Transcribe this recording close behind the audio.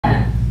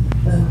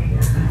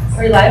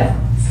Are you live?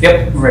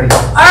 Yep, we're ready.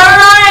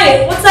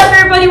 Alright! What's up,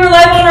 everybody? We're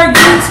live on our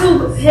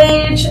YouTube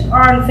page,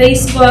 on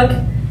Facebook.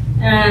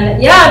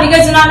 And yeah, if you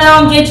guys do not know,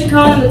 I'm Chacon.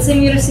 I'm the Team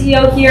Leader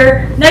CEO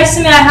here. Next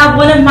to me, I have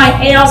one of my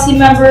ALC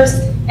members,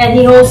 and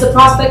he holds the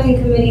Prospecting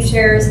Committee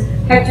chairs,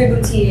 Hector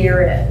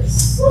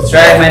Gutierrez. That's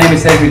right, my name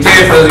is Hector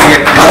Gutierrez. For those of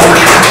you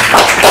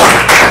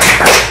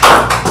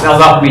that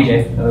was off me,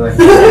 Jay, by the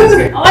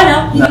way. Oh, I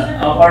know.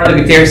 I'm part of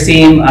the Gutierrez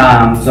team, so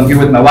I'm here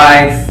with my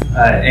wife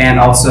and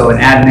also an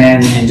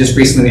admin, and just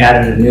recently we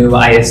added a new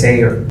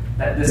ISA.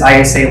 This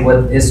ISA,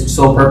 what its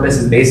sole purpose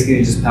is basically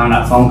to just pound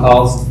out phone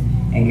calls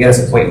and get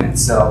us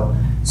appointments. So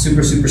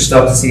super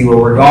stoked to see where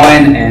we're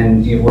going,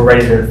 and we're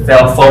ready to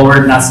fail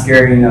forward. Not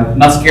scared,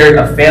 not scared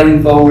of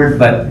failing forward,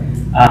 but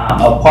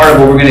a part of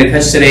what we're going to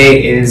touch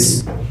today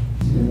is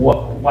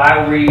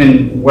why we're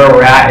even where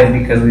we're at is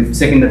because we've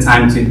taken the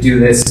time to do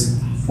this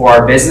for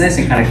our business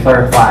and kind of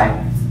clarify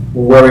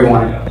where we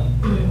want to go.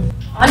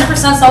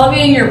 100%. So all of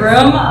you in your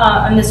room,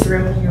 in this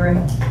room, in your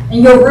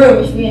room,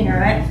 you should be in here,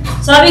 right?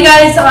 So all of you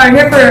guys are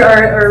here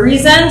for a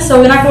reason, so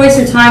we're not going to waste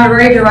your time. We're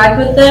very direct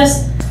with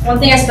this. One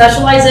thing I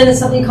specialize in is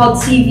something called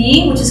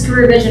CV, which is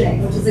career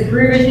visioning, which is the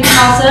career visioning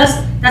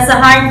process. That's the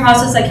hiring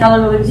process that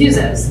Keller Williams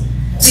uses.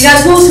 So you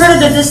guys, who's heard of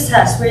the DISC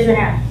test? Raise your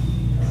hand.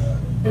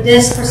 The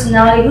DISC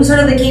personality. Who's heard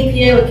of the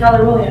KPA with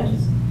Keller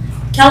Williams?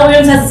 Keller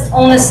Williams has its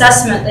own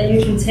assessment that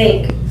you can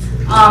take.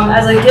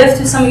 As a gift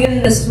to some of you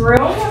in this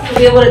room, you'll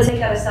be able to take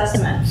that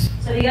assessment.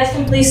 So if you guys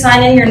can please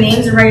sign in your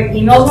names and write your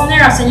emails on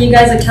there, I'll send you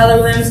guys a Keller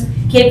Williams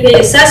KPA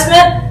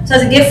assessment. So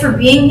as a gift for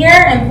being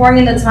here and pouring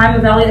in the time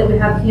and value that we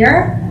have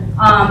here,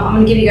 I'm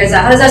going to give you guys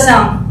that. How does that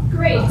sound?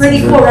 Great.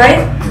 Pretty cool, right?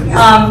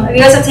 If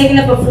you guys have taken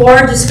it before,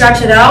 just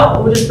scratch it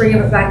out. We'll just bring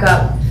it back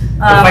up.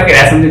 If I could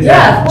add something to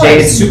that, Jay,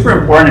 it's super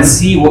important to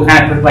see what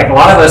kind of, like a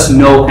lot of us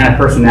know what kind of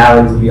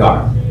personalities we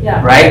are,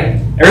 right?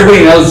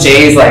 Everybody knows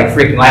Jay's like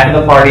freaking life of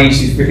the party.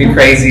 She's freaking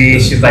crazy.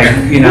 She's like,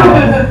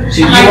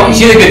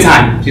 she's a good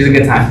time. She's a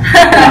good time.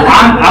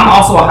 I'm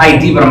also a high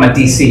D, but I'm a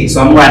DC, so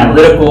I'm more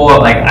analytical.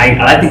 Like I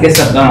like to get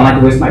stuff done. I like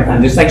to waste my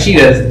time, just like she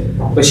does.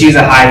 But she's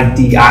a high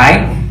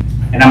DI,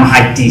 and I'm a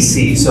high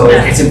DC. So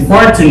it's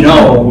important to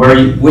know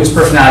which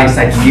personality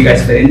type you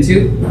guys fit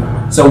into.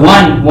 So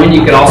one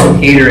you could also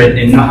cater it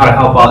and know how to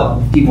help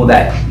out people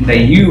that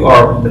you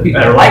are, the people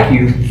that are like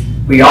you.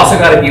 But you also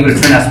got to be able to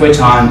turn that switch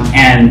on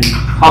and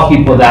help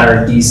people that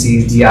are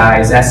DCs,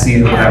 DIs,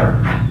 SCs, or whatever.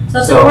 So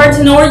it's important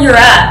to know where you're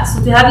at.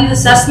 So to have these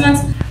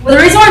assessments, well,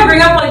 the reason why I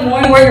bring up like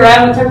knowing where you're at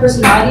and what type of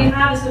personality you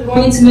have is because we're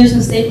going into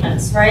mission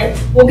statements, right?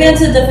 We'll get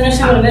into the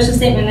definition of what a mission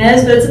statement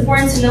is, but it's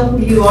important to know who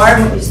you are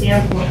and what you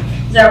stand for.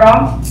 Is that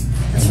wrong?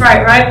 That's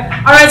right, right?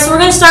 All right, so we're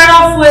going to start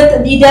off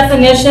with the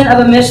definition of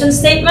a mission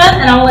statement,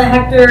 and I'll let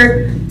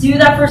Hector do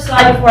that first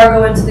slide before I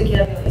go into the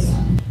KWAs.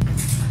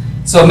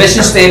 So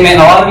mission statement,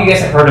 a lot of you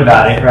guys have heard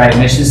about it, right?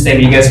 Mission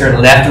statement, you guys heard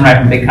left and right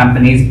from big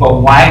companies, but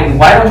why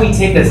don't we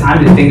take the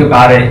time to think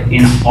about it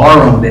in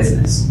our own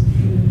business?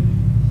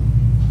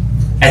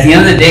 At the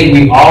end of the day,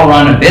 we all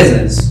run a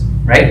business,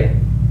 right?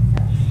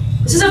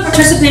 This is a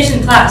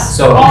participation class.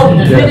 So all of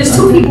them. There's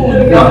two people.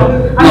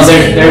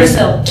 There's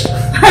still.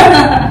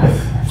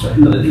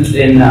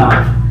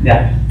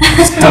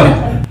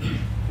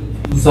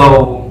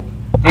 So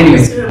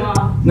anyways.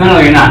 No,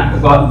 you're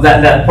not. Well,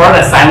 that part of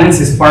that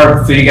silence is part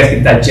of, so you guys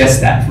can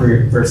digest that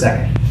for a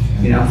second.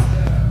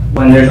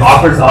 When there's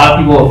awkward, a lot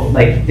of people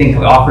like think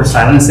of awkward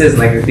silences,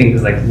 like they think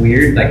is like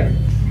weird. Like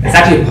it's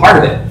actually a part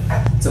of it.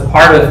 It's a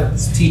part of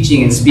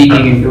teaching and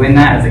speaking and doing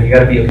that. It's like you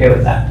got to be okay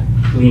with that.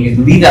 When you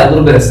leave that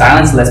little bit of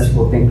silence, less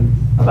people think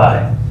about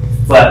it.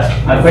 But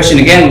my question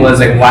again was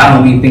like, why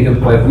don't we think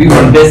of, like, we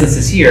run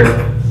businesses here?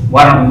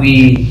 Why don't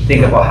we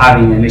think about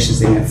having a mission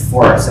statement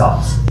for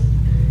ourselves?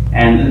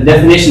 And the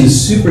definition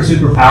is super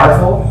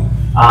powerful.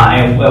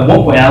 And at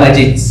one point, I'll let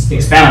you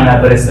expand on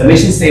that, but a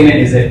mission statement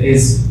is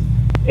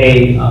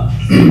a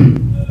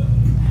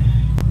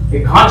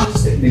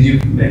conscious. I think you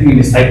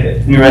mistyped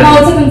it. No,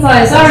 it's a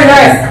concise. Sorry.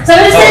 So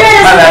mission statement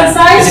is a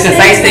concise. It's a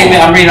concise statement.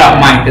 I'm reading off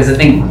mine because I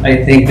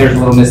think there's a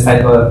little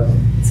mistype.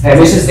 A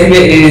mission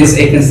statement is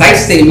a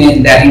concise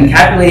statement that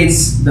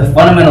encapsulates the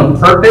fundamental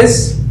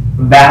purpose,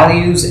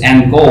 values,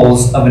 and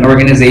goals of an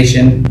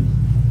organization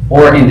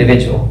or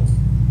individual.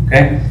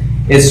 Okay.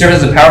 It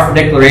serves as a powerful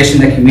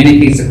declaration that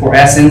communicates the core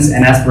essence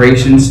and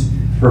aspirations,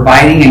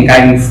 providing and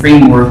guiding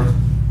framework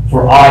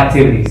for all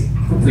activities.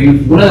 So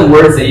one of the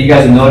words that you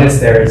guys will notice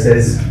there, it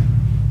says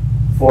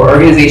for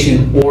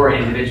organization or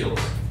individuals.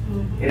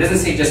 It doesn't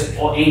say just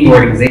any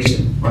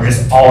organization or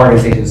just all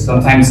organizations.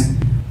 Sometimes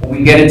when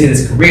we get into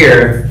this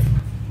career,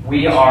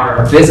 we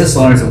are business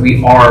owners and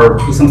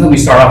sometimes we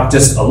start off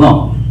just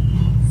alone.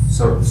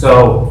 So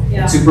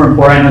super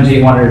important. I know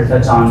Jay wanted to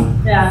touch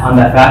on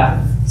that fact.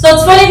 So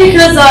it's funny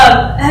because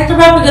Hector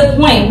brought up a good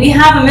point. We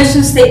have a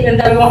mission statement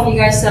that we want you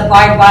guys to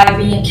abide by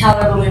being at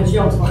Keller Williams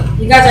Realtor.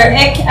 You guys are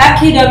at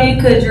KW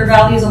because your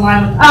values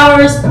align with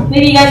ours.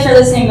 Maybe you guys share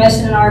the same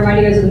mission, and I'll remind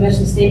you guys of the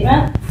mission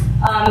statement.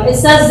 It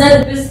says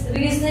that the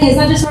biggest thing is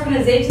not just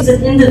organizations,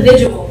 it's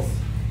individuals.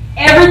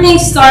 Everything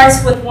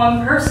starts with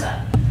one person.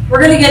 We're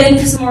going to get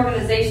into some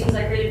organizations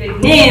that create a big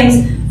any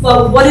names,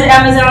 but what did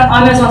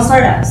Amazon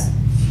start as?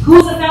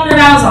 Who's the founder of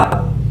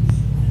Amazon?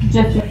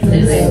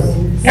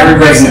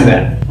 Everybody knew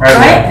that.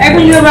 Right?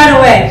 Everybody knew it right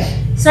away.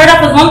 Start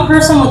off with one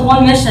person with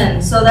one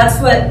mission. So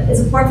that's what is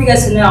important for you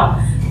guys to know.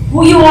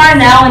 Who you are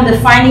now and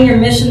defining your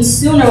mission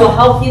sooner will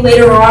help you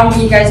later on when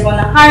you guys go in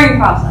the hiring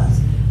process,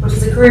 which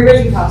is the career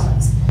bridging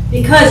process.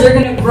 Because you're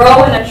going to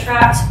grow and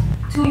attract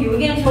to you. We'll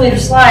get into later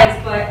slides,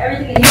 but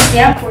everything that you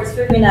stand for is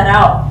figuring that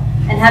out.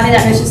 And having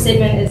that mission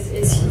statement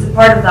is a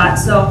part of that.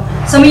 So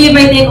some of you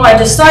may think, oh, I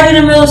just started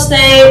in real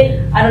estate.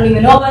 I don't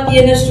even know about the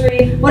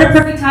industry. What a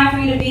perfect time for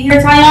you to be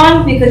here,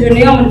 Tyon, because you're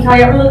new. I'm going to call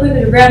you out really quick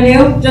because you're brand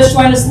new. Just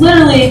joined us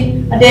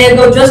literally a day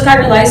ago, just got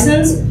your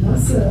license.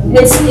 Awesome.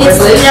 It's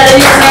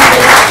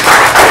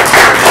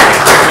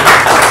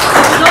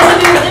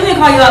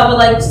call you out, but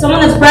like someone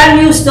that's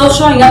brand new still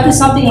showing up to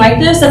something like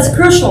this, that's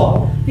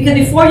crucial. Because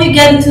before you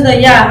get into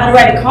the, how to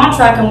write a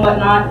contract and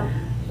whatnot,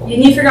 you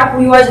need to figure out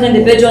who you are as an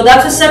individual.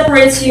 That's what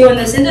separates you in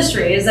this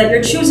industry, is that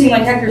you're choosing,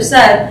 like Hector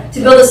said, to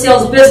build a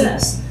sales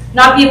business,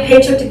 not be a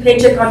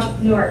paycheck-to-paycheck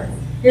entrepreneur.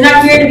 You're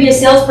not here to be a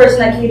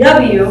salesperson at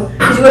KW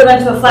because you would have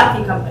went to a flat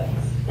fee company.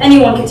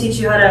 Anyone can teach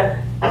you how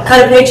to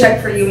cut a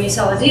paycheck for you when you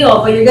sell a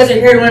deal, but you guys are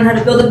here to learn how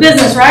to build a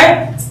business,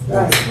 right?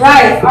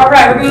 Right. All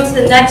right. We're going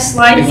to the next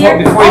slide here.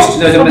 Before you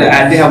jump into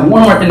that, I have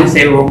one more thing to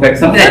say real quick.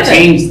 Something that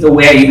changed the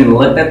way I even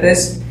looked at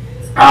this.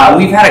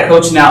 We've had a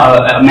coach now,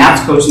 a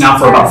maths coach now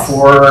for about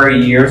 4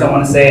 years, I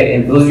want to say.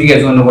 And for those of you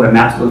guys who don't know what a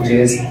maths coach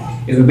is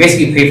we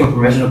basically pay for a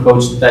professional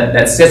coach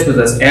that sits with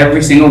us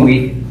every single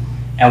week,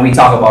 and we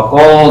talk about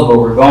goals, where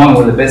we're going,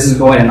 where the business is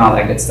going, and all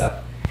that good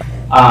stuff.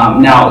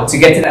 Now, to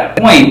get to that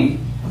point,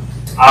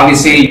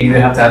 obviously, you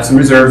either have to have some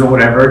reserves or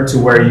whatever to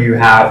where you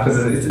have,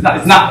 because it's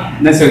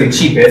not necessarily the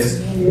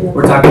cheapest.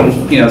 We're talking,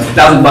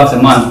 $1,000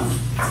 a month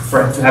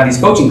to have these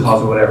coaching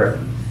calls or whatever.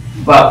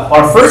 But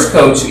our first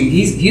coach,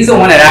 he's the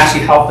one that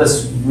actually helped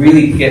us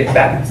really get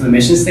back to the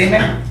mission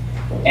statement.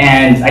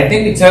 And I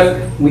think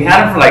we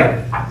had him for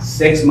like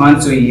 6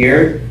 months to a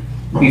year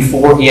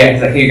before he had,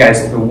 like, hey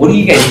guys, what are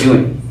you guys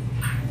doing?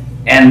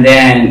 And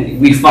then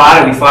we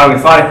fought it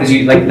because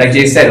like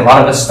Jay said, a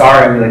lot of us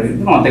start and we're like,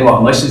 we don't think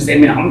about mission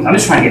statement. I'm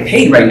just trying to get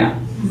paid right now.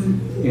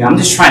 I'm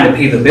just trying to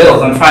pay the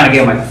bills. I'm trying to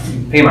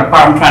pay my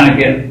car. I'm trying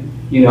to get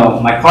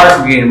my car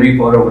from getting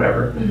repoed or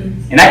whatever.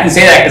 And I can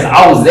say that because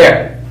I was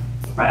there.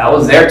 Right? I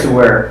was there to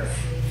where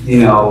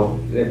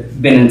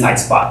been in tight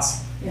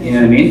spots. You know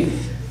what I mean?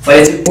 But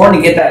it's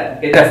important to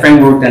get that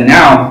framework done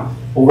now.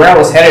 But where I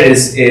was headed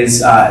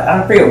is I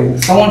don't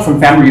forget, someone from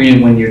Family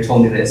Reunion one year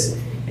told me this,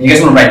 and you guys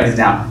want to write this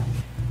down.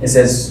 It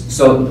says,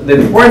 so the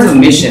importance of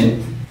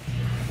mission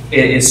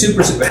is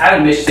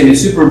having a mission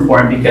is super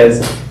important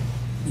because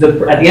at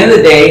the end of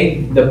the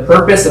day, the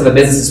purpose of a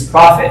business is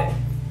profit,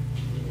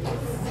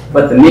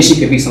 but the mission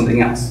could be something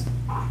else.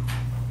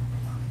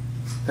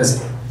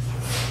 Because,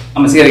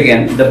 I'm going to say it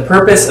again, the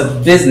purpose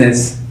of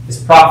business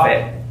is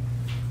profit,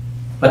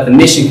 but the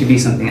mission could be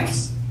something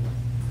else.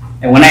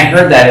 And when I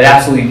heard that, it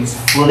absolutely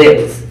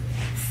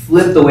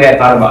flipped the way I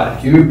thought about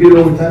it. Can you repeat it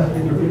over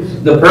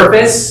time? The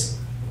purpose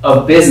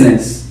of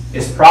business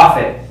is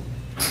profit,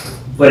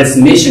 but its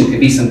mission could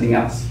be something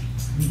else.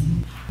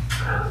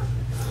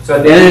 So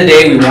at the end of the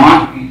day, we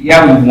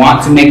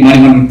want to make money,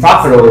 we want to be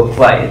profitable,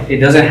 but it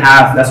doesn't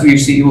have, that's what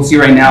you will see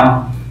right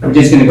now. We're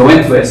just going to go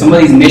into it. Some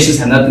of these missions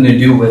have nothing to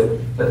do with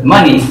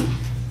money,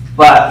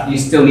 but you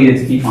still need it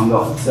to keep on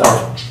going. So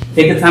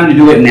take the time to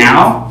do it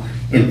now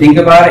and think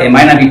about it. It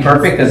might not be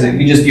perfect because it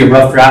could just be a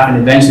rough draft,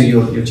 and eventually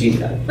you'll change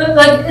that. But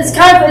like it's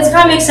kind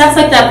of makes sense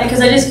like that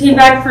because I just came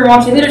back from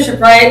watching leadership,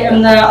 right?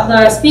 And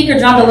the speaker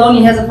John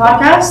Deloney has a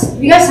podcast.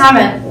 If you guys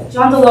haven't,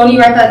 John Deloney,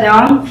 write that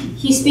down.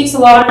 He speaks a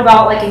lot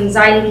about like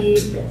anxiety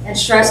and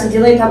stress and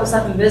dealing with type of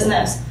stuff in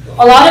business.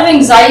 A lot of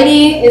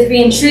anxiety is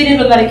being treated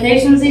with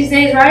medications these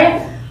days,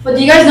 right? But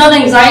do you guys know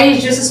that anxiety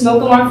is just a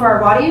smoke alarm for our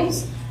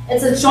bodies?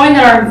 It's a showing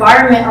that our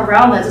environment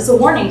around us. It's a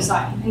warning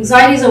sign.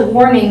 Anxiety is a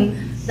warning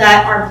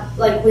that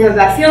we have a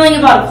bad feeling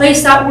about a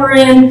place that we're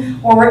in,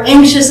 or we're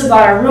anxious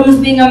about our rooms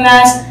being a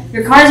mess.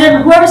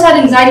 Whoever's had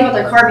anxiety about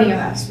their car being a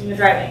mess when you're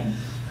driving,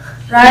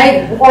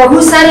 right? Or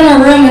who sat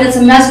in a room and it's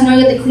a mess and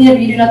you have to clean it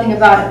but you do nothing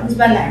about it. Who's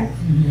been there?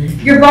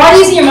 Your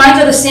bodies and your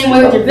minds are the same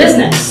way with your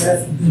business.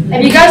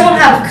 If you guys don't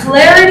have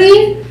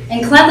clarity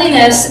and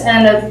cleanliness,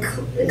 and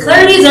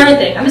clarity is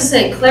everything. I'm just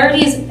saying,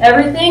 clarity is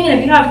everything. And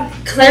if you don't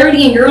have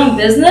clarity in your own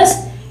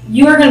business,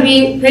 you are going to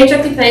be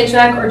paycheck to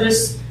paycheck or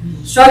just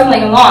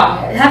struggling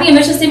along. Having a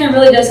mission statement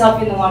really does help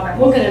you in the long run.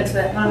 We'll get into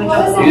it.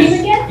 What was the name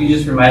again? You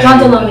just reminded John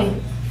me.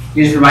 Deloney.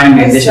 You just reminded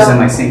me of dishes in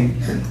my sink.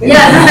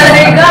 Yeah,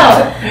 there you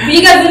go. But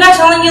you guys, we're not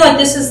telling you like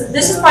this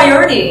is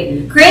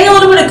priority. Creating a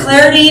little bit of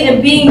clarity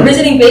and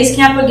visiting base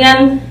camp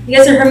again. You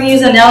guys have heard me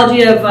use the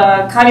analogy of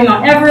climbing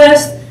Mount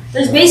Everest.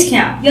 There's base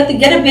camp. You have to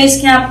get a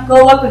base camp,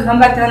 go up and come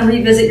back down and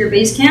revisit your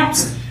base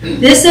camps.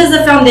 This is the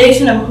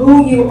foundation of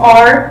who you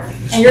are,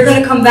 and you're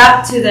going to come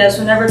back to this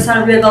whenever it's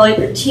time to reevaluate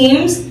your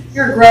teams,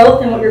 your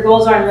growth, and what your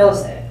goals are in real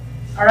estate.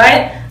 All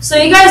right? So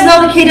you guys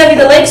know the KW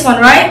the Lakes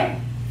one, right?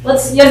 You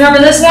guys remember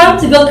this one?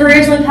 To build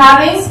careers worth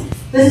having.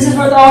 businesses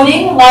worth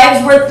owning,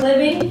 lives worth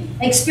living,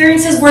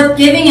 experiences worth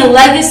giving, and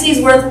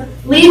legacies worth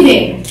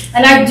leaving.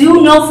 And I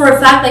do know for a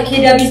fact that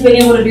KW's been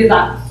able to do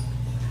that.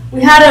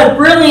 We had a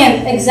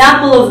brilliant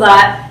example of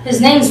that. His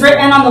name's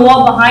written on the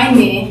wall behind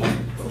me,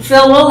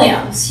 Phil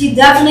Williams. He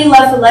definitely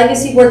left a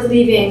legacy worth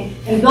leaving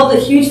and built a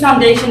huge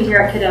foundation here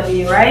at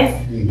KW, right?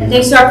 And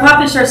thanks to our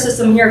profit share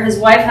system here, his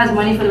wife has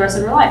money for the rest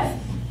of her life.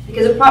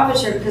 Because of profit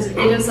share, because of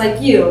agents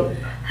like you.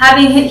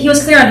 He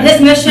was clear on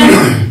his mission.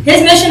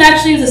 His mission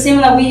actually was the same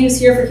one that we use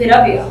here for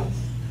KW.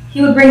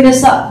 He would bring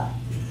this up.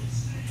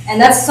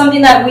 And that's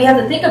something that we have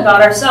to think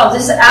about ourselves.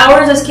 This is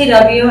ours as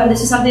KW, and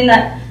this is something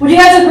that, would you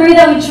guys agree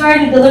that we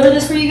try to deliver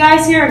this for you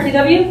guys here at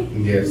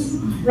KW? Yes.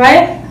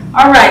 Right?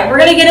 All right, we're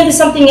going to get into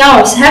something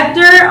else.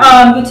 Hector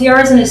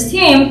Gutierrez and his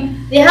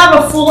team, they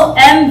have a full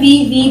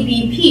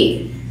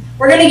MVVBP.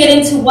 We're going to get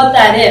into what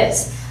that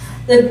is.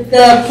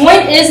 The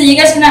point is that you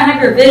guys cannot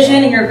have your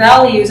vision and your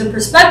values and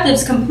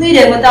perspectives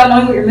completed without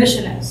knowing what your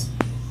mission is.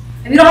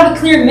 If you don't have a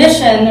clear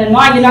mission in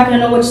mind, you're not going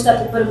to know which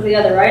step to put into the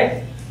other,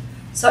 right?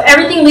 So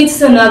everything leads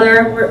to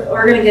another.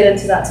 We're going to get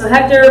into that. So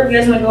Hector, you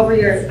guys want to go over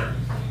your...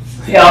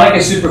 Yeah, I'll make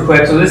it super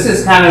quick. So this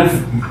is kind of,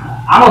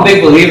 I'm a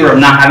big believer of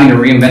not having to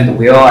reinvent the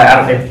wheel.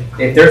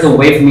 If there's a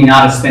way for me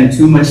not to spend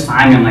too much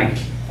time in like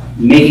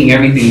making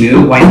everything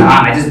new, why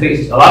not?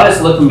 A lot of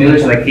us look familiar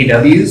to like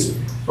KWs,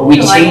 but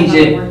we changed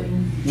it.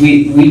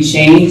 We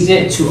changed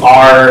it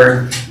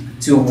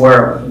to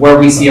where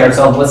we see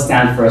ourselves, what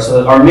stands for us.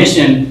 So our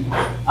mission,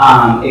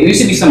 it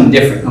used to be something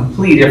different,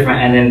 completely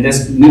different, and then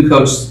this new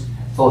coach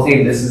told,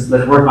 hey, let's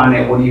work on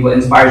it. What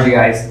inspires you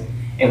guys?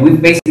 And we've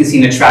basically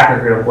seen a track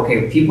record of,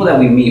 okay, people that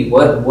we meet,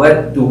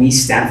 what do we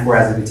stand for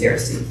as a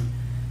Gutierrez team,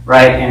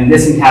 right? And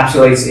this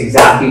encapsulates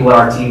exactly what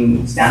our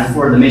team stands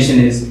for. The mission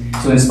is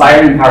to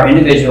inspire and empower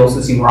individuals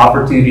to see more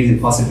opportunities and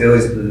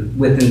possibilities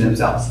within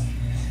themselves.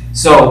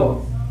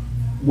 So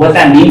what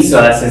that means to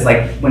us is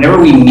like whenever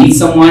we meet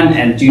someone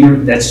and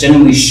that's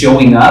genuinely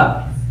showing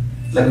up,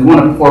 like we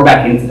want to pour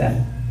back into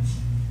them.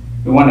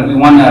 We want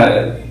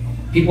to.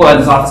 People at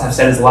this office have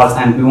said this a lot of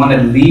times. We want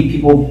to leave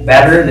people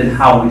better than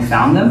how we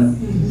found them,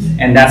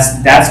 and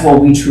that's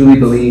what we truly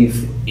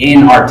believe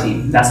in our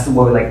team. That's the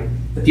way, like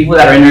the people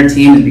that are in our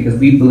team is because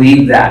we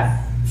believe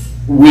that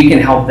we can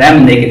help them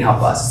and they can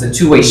help us. It's a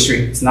two-way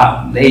street. It's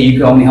not, hey, you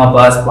can only help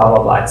us, blah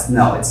blah blah.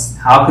 It's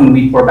how can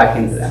we pour back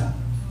into them,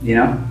 you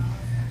know?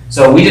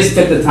 So we just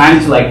took the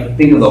time to like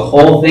think of the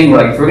whole thing. We're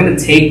like, if we're gonna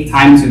take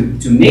time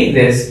to make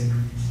this,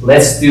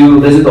 let's do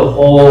the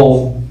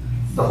whole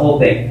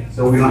thing,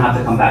 so we don't have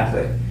to come back to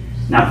it.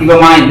 Now keep in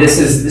mind, this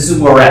is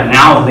where we're at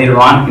now. Later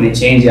on, can it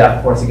change? Yeah,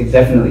 of course it could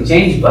definitely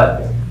change,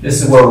 but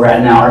this is where we're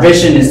at now. Our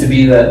vision is to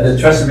be the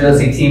trusted real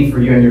estate team for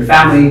you and your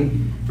family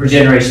for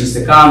generations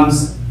to come.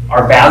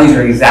 Our values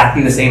are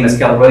exactly the same as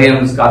Keller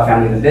Williams, God,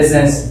 family, and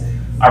business.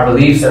 Our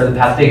beliefs are the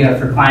path big enough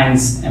for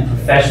clients and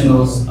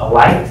professionals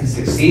alike to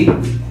succeed.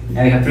 And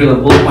we have 3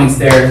 little bullet points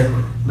there: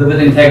 live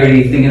with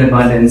integrity, think in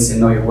abundance, and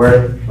know your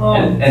worth. Oh.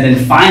 And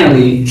then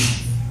finally,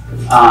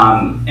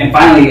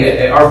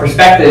 our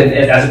perspective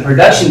is, as a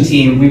production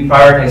team, we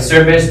prioritize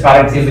service,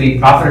 productivity,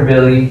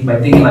 profitability by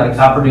thinking like a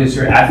top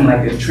producer, acting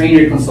like a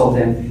trainer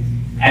consultant,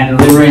 and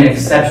delivering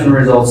exceptional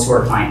results to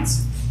our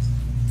clients.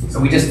 So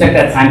we just took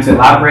that time to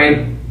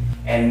elaborate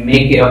and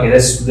make it, okay,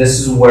 this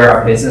is where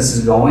our business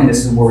is going,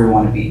 this is where we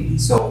want to be.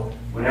 So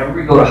whenever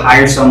we go to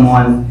hire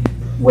someone,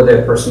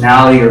 whether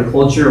personality or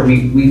culture,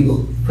 we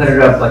put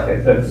it up like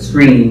a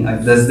screening.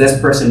 Like, does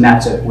this person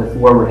match up with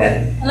where we're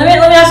headed? Let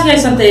me ask you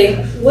guys something.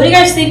 What do you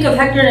guys think of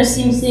Hector and his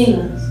team seeing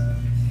this?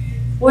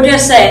 What would you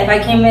guys say if I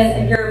came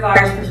in your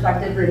buyer's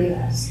perspective for you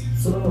guys?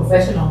 Super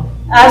professional.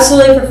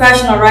 Absolutely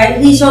professional, right?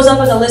 He shows up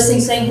with a listing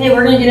saying, hey,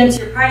 we're going to get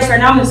into your price right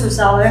now, Mr.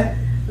 Seller.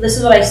 This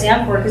is what I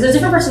stand for. Because there's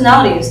different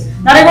personalities.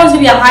 Not everyone's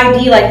going to be a high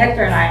D like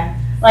Hector and I.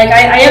 Like,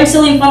 I am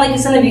silly and fun like you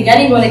said in the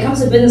beginning, but when it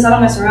comes to business, I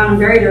don't mess around. I'm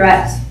very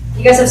direct.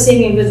 You guys have seen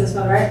me in business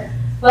mode, right?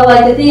 But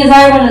like the thing is,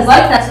 not everyone is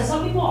like that. So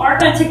some people are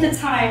going to take the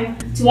time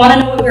to want to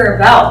know what we're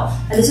about.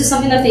 And this is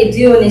something that they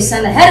do and they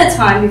send ahead of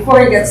time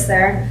before it gets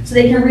there so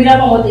they can read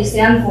up on what they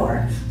stand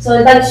for. So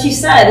like she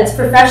said, it's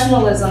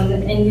professionalism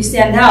and you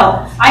stand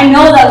out. I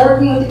know that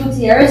working with the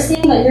Gutierrez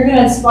team that you're going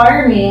to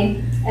inspire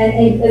me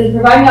and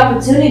provide me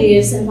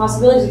opportunities and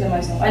possibilities within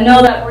myself. I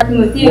know that working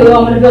with you,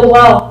 I'm going to build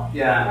well.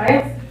 Yeah.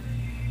 Right?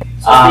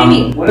 So it's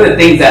pretty neat. One of the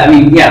things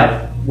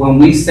that, when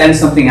we send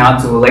something out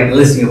to like a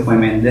listing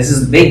appointment,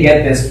 they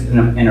get this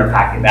in our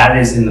packet. That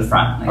is in the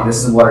front. Like,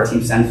 this is what our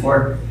team stands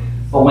for.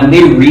 But when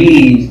they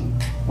read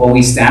what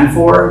we stand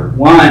for,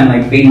 one,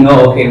 like they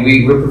know, okay,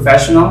 we're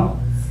professional.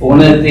 But one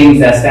of the things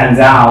that stands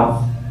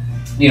out,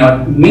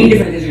 many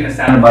different things are going to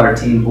stand out about our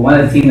team. But one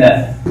of the things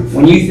that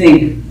when you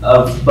think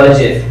of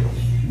budget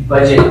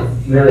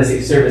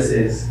realistic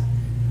services,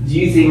 do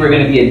you think we're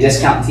going to be a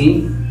discount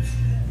team?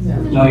 No.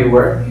 Know your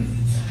worth?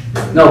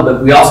 No,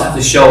 but we also have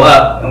to show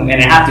up, and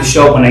I have to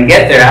show up when I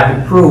get there. I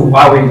have to prove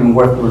why we're even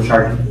worth what we're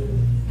charging.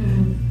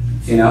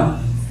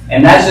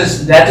 And that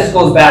just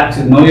goes back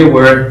to know your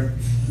worth,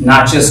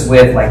 not just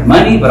with like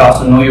money, but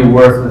also know your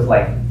worth with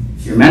like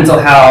your mental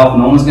health.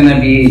 No one's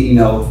gonna be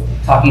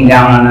talking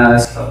down on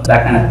us,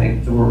 that kind of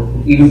thing. So we're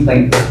even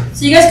playing.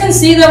 So you guys can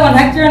see that when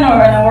Hector and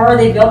Aurora,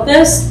 they built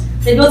this,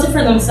 they built it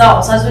for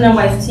themselves, husband and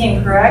wife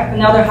team, correct? But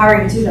now they're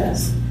hiring to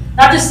this.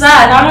 Not just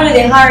that, not only are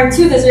they hiring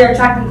to this, they're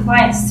attracting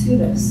clients to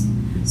this.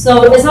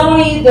 So it's not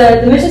only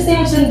the mission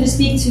statement shouldn't just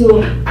speak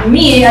to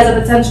me as a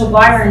potential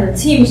buyer and the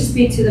team, it should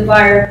speak to the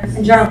buyer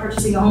in general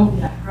purchasing a home from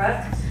them,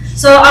 correct?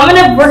 So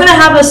we're gonna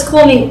have this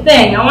cool neat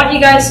thing. I want you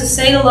guys to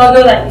say the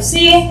logo that you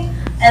see,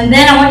 and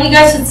then I want you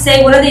guys to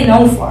say what are they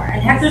known for.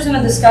 And Hector's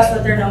gonna discuss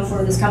what they're known for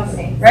with this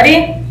company.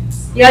 Ready?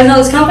 You guys know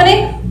this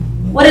company?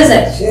 What is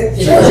it?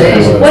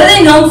 What are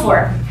they known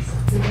for?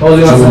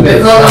 Closing on Sunday. There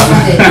you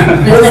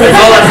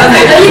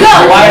go.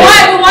 Why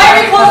are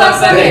they closed on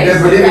Sundays?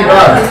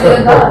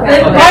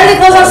 Why are they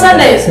closed on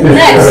Sundays?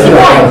 Next,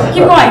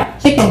 keep going.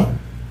 Chacon.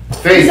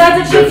 Faith.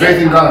 Faith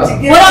in God.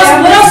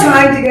 What else?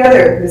 Time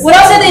together. What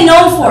else are they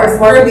known for?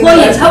 Their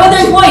employees. How about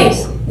their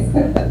employees?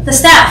 The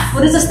staff.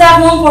 What is the staff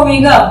known for when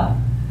you go?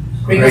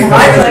 My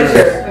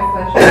pleasure.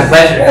 My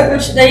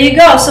pleasure. There you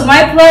go. So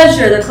my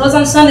pleasure. They're closed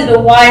on Sunday.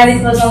 But why are they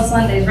closed on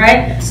Sundays,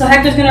 right? So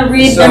Hector's going to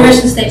read their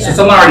mission statement. So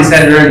someone already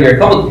said it earlier. A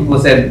couple of people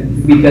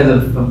said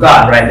because of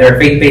God, right? They're a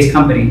faith-based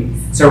company.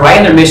 So right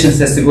in their mission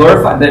says to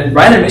glorify.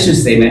 Right in their mission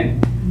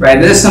statement, right?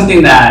 This is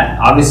something that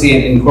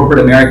obviously in corporate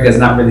America is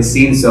not really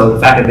seen. So the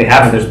fact that they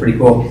have it is pretty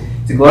cool.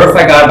 To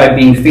glorify God by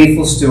being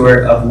faithful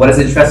steward of what is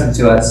entrusted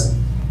to us,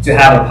 to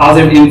have a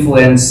positive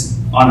influence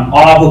on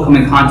all who come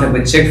in contact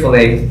with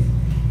Chick-fil-A,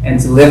 and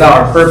to live out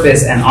our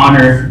purpose and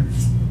honor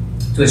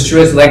to its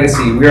truest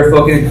legacy. We are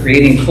focused on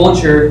creating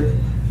culture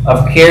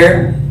of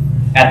care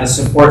at the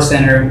support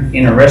center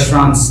in our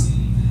restaurants,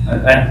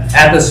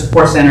 at the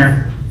support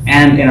center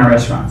and in our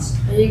restaurants.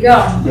 There you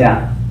go.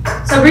 Yeah.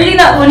 So reading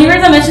that, when you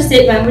read the mission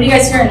statement, what do you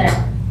guys hear in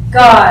there?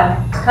 God,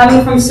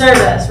 coming from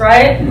service,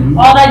 right? Mm-hmm.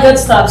 All that good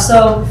stuff.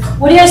 So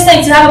what do you guys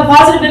think? To have a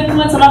positive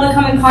influence on others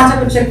coming in contact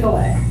with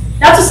Chick-fil-A.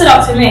 That's what stood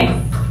out to me.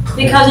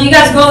 Because when you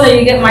guys go there,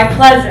 you get my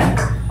pleasure.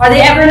 Are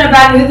they ever in a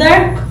bad mood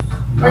there?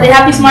 Are they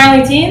happy,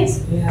 smiling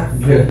teens? Yeah.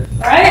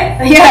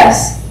 Right?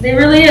 Yes, they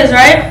really is,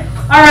 right?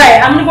 All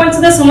right, I'm going to go into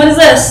this one. What is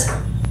this?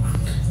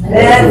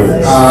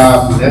 Netflix.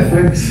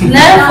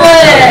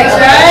 Netflix,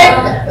 right?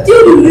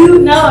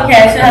 No, okay,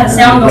 I should have the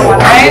sound go on,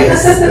 right?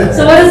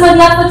 So what is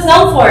Netflix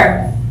known for?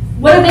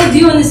 What do they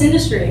do in this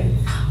industry?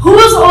 Who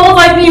was old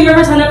like me and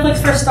remembers how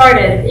Netflix first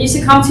started? It used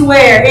to come to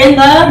where? In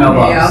the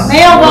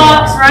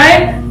mailbox,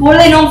 right? What are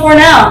they known for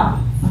now?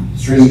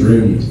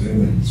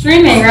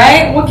 Streaming,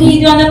 right? What can you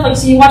do on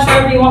Netflix? You watch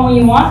whatever you want when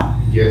you want?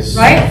 Yes.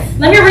 Right?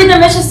 Let me read their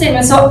mission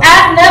statement. So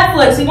at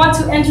Netflix, we want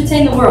to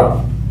entertain the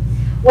world.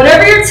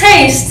 Whatever your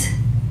taste,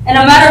 and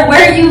no matter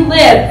where you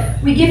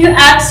live, we give you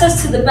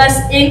access to the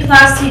best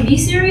in-class TV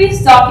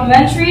series,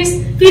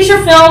 documentaries,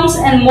 feature films,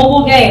 and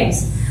mobile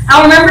games.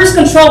 Our members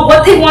control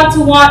what they want to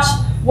watch,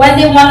 when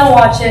they want to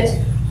watch it,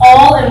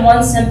 all in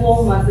one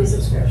simple monthly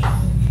subscription.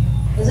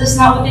 Is this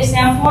not what they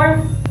stand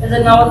for? Is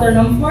it not what they're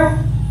known for?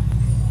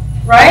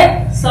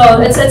 Right? So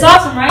it's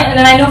awesome, right? And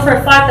then I know for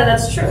a fact that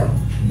that's true.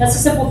 That's a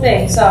simple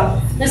thing. So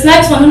this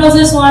next one, who knows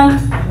this one?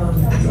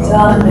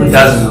 Who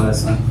doesn't know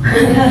this one?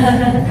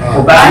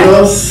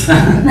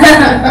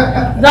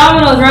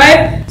 Domino's,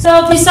 right?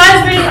 So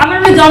besides reading, I'm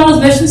going to read Domino's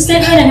mission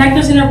statement, and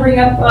Hector's going to bring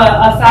up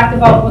a fact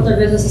about what their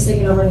business is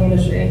taking over in the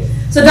industry.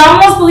 So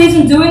Domino's believes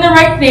in doing the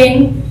right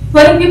thing,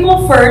 putting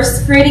people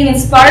first, creating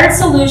inspired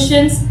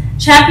solutions,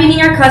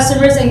 championing our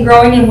customers, and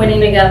growing and winning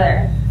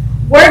together.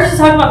 Where did you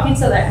talk about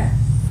pizza there?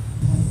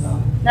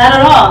 Not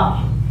at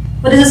all.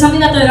 But is it something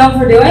that they're known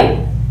for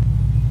doing?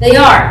 They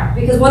are.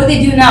 Because what do they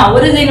do now?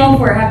 What are they known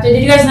for? Hector,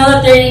 did you guys know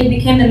that they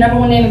became the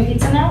 #1 name in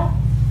pizza now?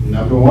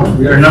 Number one?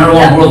 They're number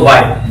one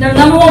worldwide. They're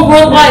 #1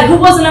 worldwide. Who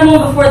was the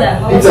 #1 before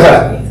them? Pizza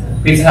Hut.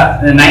 Pizza Hut.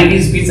 In the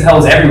 90s, Pizza Hut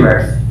was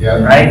everywhere.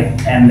 Yeah. Right?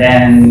 And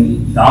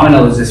then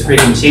Domino's just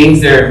freaking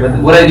changed their,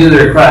 what do they do to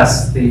their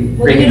crust? They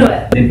What do you do to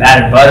it? They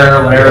added butter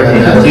or whatever,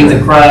 they changed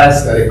the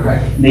crust, Let it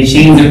crack. they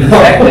changed their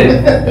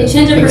perspective. They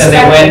changed their Because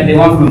perspective. they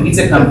went from a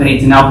pizza company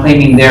to now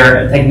claiming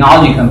they're a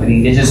technology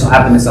company. They just so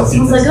happen to sell pizza.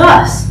 Sounds like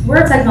us.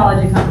 We're a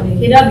technology company,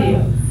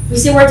 KW. We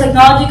say we're a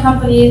technology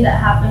company that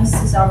happens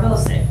to sell real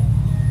estate.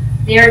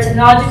 They are a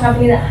technology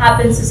company that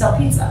happens to sell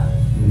pizza.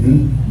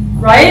 Mm-hmm.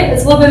 Right?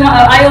 It's a little bit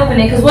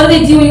eye-opening, because what do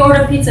they do when you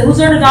order pizza? Who's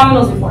ordered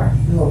Domino's before?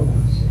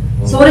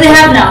 So what do they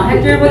have now?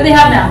 Hector, what do they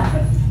have now?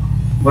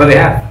 What do they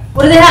have?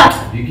 What do they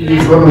have? You can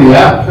use one of the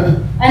app.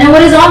 And then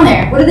what is on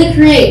there? What did they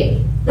create?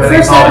 The What do they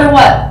first call ever it?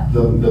 what?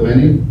 The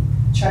menu.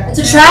 It's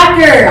a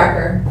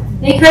tracker.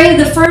 They created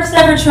the first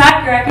ever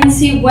tracker. I can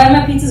see when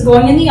my pizza's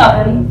going in the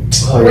oven,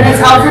 when it's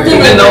out for delivery.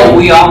 Even though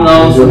we all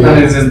know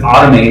sometimes it's just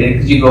automated,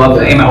 because you go up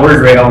and hey, my order's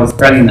ready, I was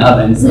ready in the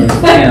oven. So, you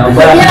know,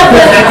 but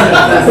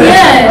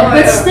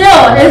but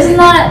still, it's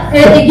not.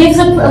 It gives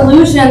an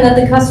illusion that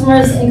the customer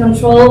is in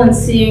control and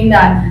seeing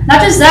that.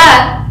 Not just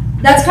that,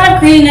 that's kind of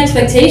creating an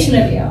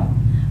expectation of you.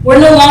 We're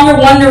no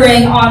longer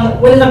wondering on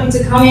when is my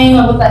pizza coming,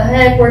 or what the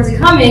heck, where's it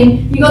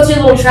coming. You go to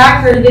your little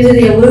tracker, it gives you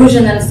the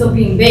illusion that it's still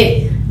being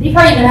baked. They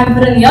probably even haven't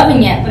put it in the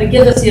oven yet, but it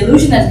gives us the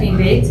illusion that it's being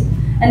baked.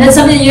 And then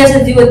something that you guys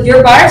have to do with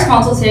your buyer's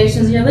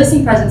consultations and your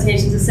listing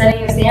presentations is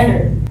setting a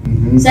standard,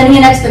 setting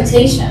an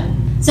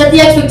expectation. Set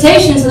the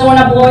expectation so that we're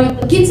not blowing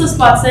up the pizza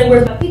spot saying,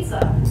 where's my pizza?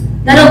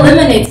 That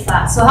eliminates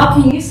that. So how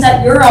can you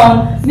set your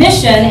own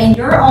mission and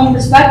your own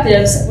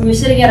perspectives when you're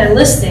sitting at a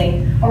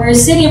listing or when you're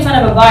sitting in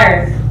front of a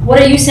buyer?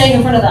 What are you saying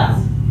in front of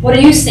them? What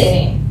are you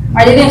stating?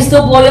 Are they going to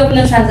still blow you up in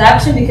the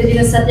transaction because you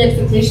didn't set the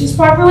expectations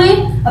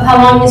properly of how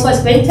long this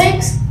West Bank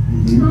takes?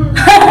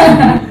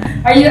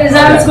 Is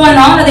that what's going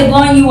on? Are they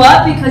blowing you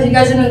up because you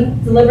guys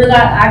didn't deliver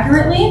that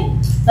accurately?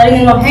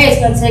 Letting them know, hey, it's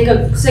going to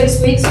take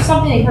 6 weeks or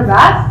something to hear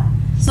back?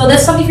 So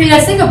that's something for you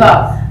guys to think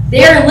about.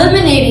 They are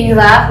eliminating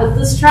that with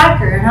this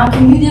tracker. And how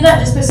can you do that?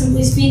 Just by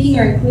simply speaking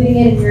or including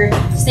it in your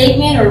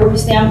statement or what you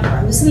stand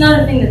for. Just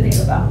another thing to think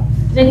about.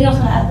 Is there anything else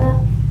you want to add to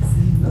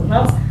that? No?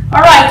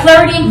 All right,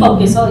 clarity and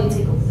focus. I'll let you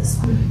take over this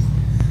one.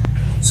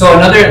 So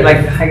another,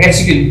 I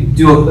guess you could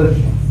do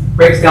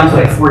breaks down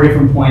to 4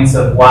 different points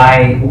of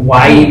why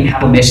you even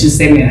have a mission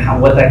statement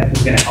and what that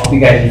is going to help you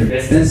guys in your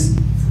business.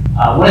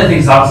 One of the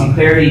things is obviously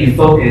clarity and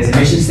focus. A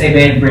mission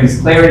statement brings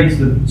clarity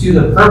to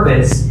the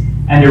purpose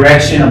and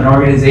direction of an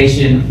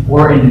organization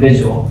or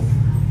individual.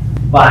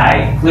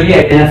 By clearly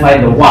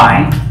identifying the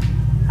why.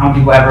 How many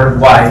people have heard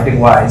whys, big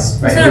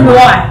whys? Right? Consider the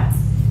why.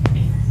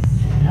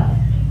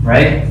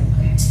 Right?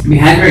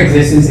 Behind your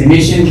existence, a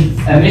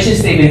mission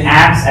statement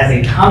acts as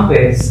a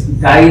compass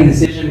guiding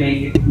decision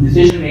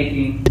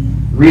making,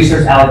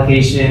 resource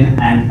allocation,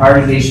 and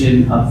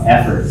prioritization of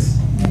efforts.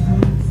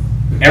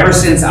 Ever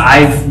since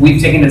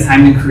we've taken the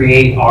time to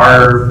create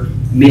our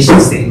mission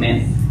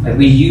statement,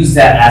 we use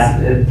that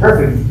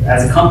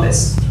as a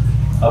compass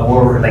of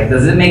where we're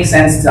does it make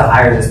sense to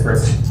hire this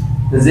person?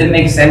 Does it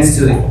make sense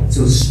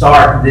to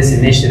start this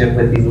initiative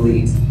with these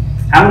leads?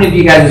 How many of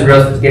you guys as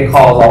realtors get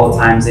calls all the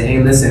time saying,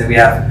 hey, listen,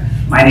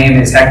 my name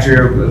is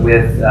Hector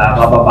with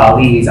blah, blah, blah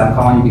leads. I'm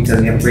calling you because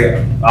we have a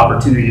great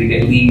opportunity to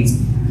get leads,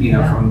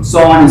 from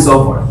so on and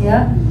so forth.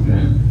 Yeah.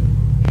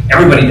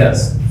 Everybody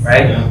does,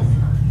 right?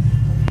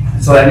 Yeah.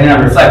 So then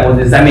I reflect, well,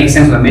 does that make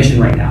sense with a mission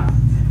right now?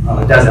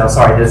 It doesn't. I'm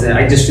sorry, it doesn't.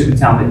 I just should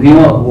tell them. You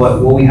know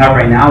what we have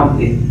right now?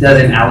 It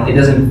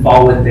doesn't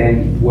fall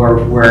within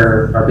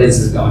where our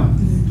business is going.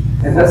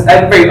 And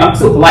I'm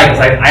still polite because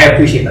I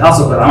appreciate the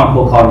hustle, but I'm a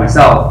cold caller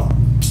myself.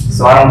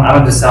 So I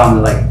don't just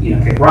tell them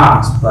to kick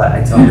rocks, but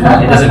I tell them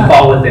that it doesn't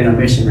fall within our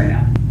mission right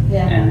now.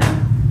 Yeah. And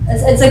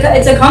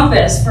it's a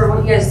compass for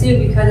what you guys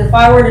do, because if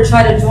I were to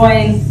try to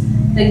join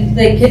even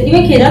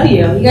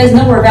KW, you guys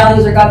know where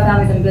values are God,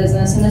 family, and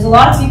business, and there's a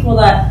lot of people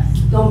that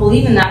don't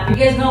believe in that. You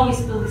guys know we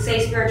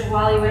say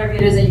spirituality, whatever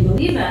it is that you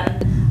believe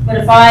in. But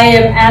if I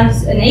am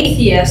an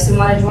atheist and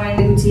want to join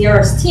the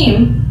Gutierrez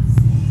team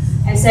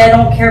and say I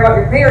don't care about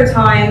your prayer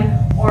time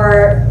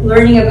or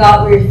learning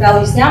about what your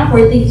values stand for,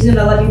 you think he's going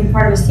to let me be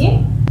part of his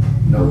team?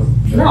 No.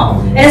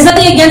 No. And it's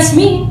nothing against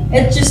me.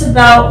 It's just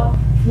about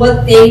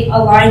what they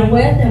align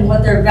with and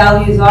what their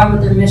values are,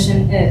 what their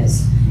mission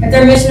is. If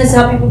their mission is to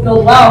help people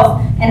build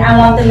wealth and I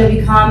want them to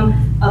become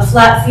a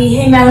flat fee,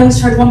 hey man, let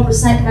me charge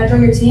 1%. Can I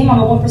join your team? I'm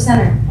a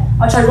 1%er.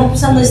 I'll charge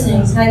 1%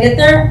 listings. Can I get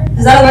there?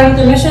 Does that align with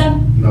their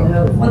mission?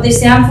 No. What they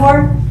stand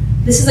for?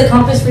 This is a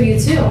compass for you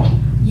too.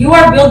 You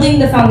are building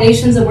the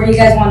foundations of where you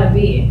guys want to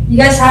be. You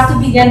guys have to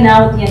begin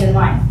now with the end in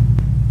mind.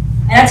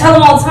 And I tell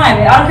them all the time,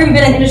 I don't care if you've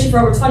been in the industry for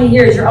over 20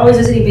 years, you're always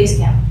visiting base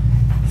camp.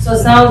 So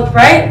it's now,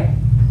 right?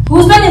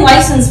 Who's been in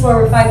license for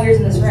over 5 years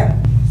in this room?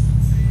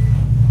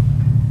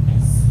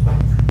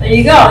 There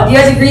you go. Do you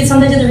guys agree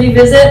something to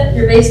revisit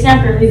your base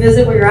camp or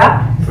revisit where you're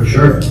at? For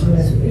sure.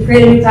 You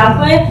create a new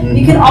pathway? Mm-hmm.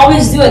 You can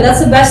always do it. That's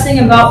the best thing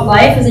about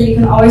life, is that you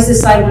can always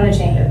decide when to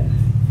change it.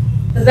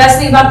 The best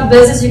thing about the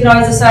business, you can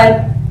always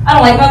decide, I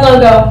don't like my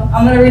logo,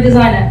 I'm going to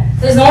redesign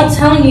it. There's no one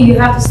telling you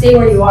have to stay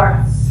where you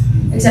are,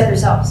 except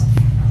yourselves.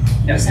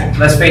 Yes.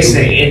 Let's face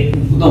it,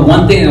 the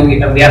one thing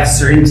that we have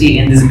certainty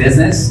in this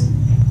business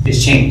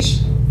is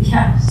change.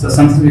 Yeah. So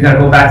sometimes we got to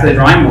go back to the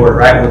drawing board,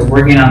 right? What's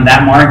working on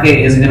that market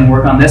isn't going to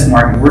work on this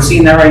market. We're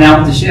seeing that right now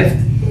with the shift.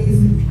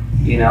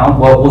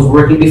 What was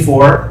working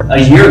before, a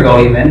year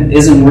ago even,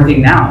 isn't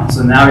working now.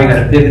 So now we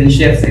got to pivot and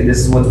shift. Say, this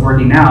is what's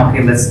working now.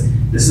 Okay, this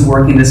is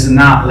working. This is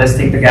not. Let's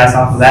take the gas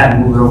off of that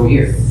and move it over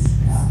here.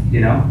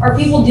 Or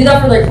people do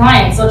that for their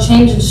clients. They'll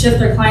change and shift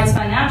their clients'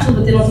 financial,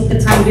 but they don't take the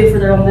time to do it for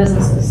their own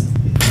businesses.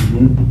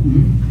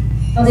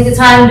 Mm-hmm. Don't take the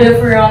time to do it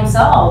for your own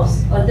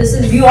selves.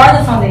 You are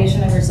the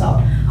foundation of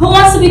yourself. Who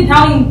wants to be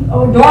pounding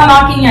or door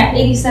knocking at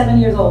 87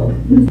 years old?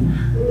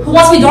 Who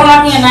wants to be door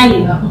knocking at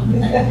 90?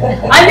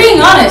 I'm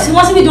being honest. Who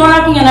wants to be door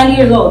knocking at 90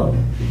 years old?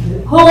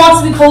 Who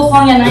wants to be cold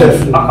calling at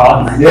 90? I'll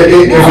call it 90.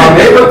 If I'm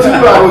able to,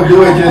 I would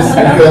do it just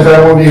because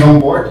I won't be on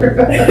board. If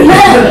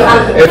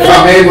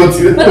I'm able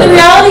to. But the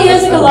reality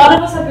is, a lot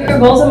of us have bigger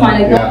goals in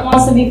mind. No one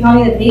wants to be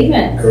pounding the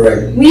pavement.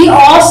 Correct. We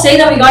all say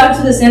that we got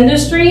into this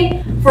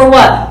industry for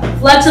what?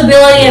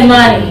 Flexibility and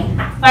money.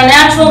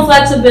 Financial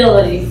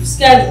flexibility.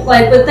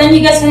 But then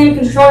you guys can't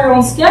even control your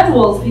own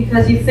schedules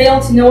because you fail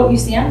to know what you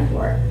stand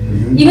for.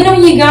 Mm-hmm. Even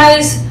when you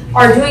guys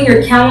are doing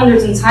your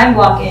calendars and time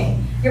blocking,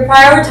 you're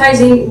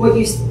prioritizing what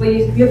you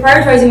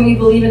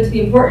believe in to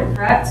be important,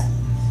 correct?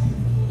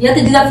 You have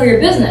to do that for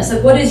your business.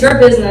 Like, what is your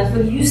business?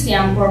 What do you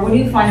stand for? What do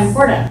you find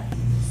important?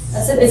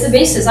 That's it. It's a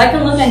basis. I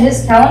can look at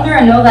his calendar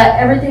and know that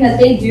everything that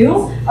they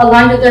do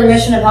aligns with their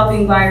mission of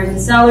helping buyers and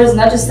sellers, and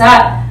not just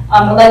that,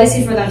 a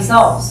legacy for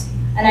themselves.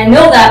 And I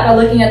know that by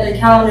looking at their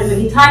calendars when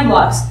he time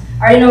blocks.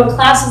 I already know what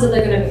classes that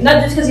they're going to be,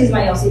 not just because he's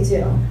my LC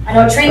too. I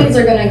know what trainings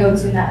they're going to go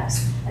to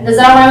next. And does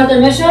that align with their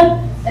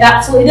mission? It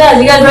absolutely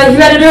does. You guys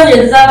read it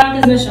earlier. Does that align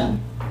with his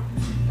mission?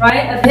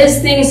 Right? If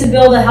his thing is to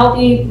build a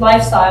healthy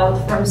lifestyle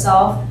for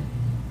himself,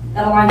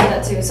 that aligns with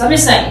that too. So I'm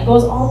just saying, it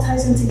goes all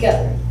ties in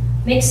together.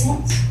 Makes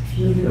sense?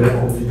 Who's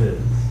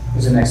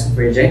the next one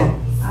for you, Jay?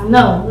 I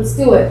know. Let's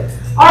do it.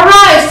 All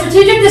right.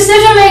 Strategic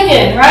decision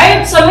making.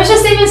 Right? So mission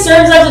statement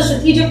serves as a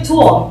strategic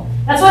tool.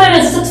 That's what it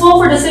is. It's a tool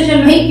for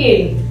decision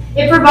making.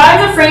 It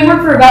provides a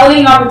framework for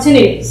evaluating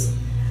opportunities.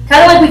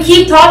 Kind of like we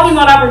keep talking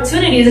about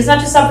opportunities. It's not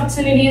just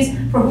opportunities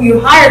for who you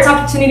hire. It's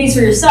opportunities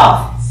for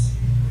yourself.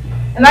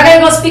 Am I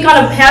going to go speak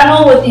on a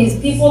panel with these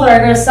people that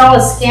are going to sell a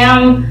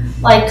scam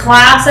like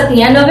class at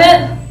the end of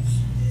it?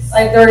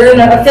 Like they're doing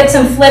a fix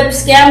and flip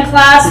scam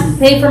class,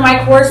 pay for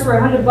my course for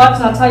 $100 and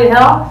I'll tell you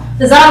how.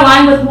 Does that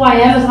align with who I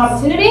am as an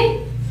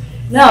opportunity?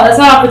 No, that's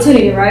not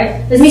opportunity,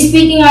 right? Is me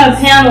speaking on a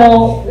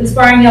panel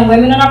inspiring young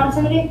women an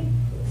opportunity?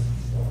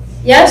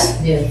 Yes?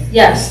 Yeah.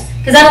 Yes.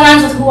 Because that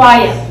aligns with who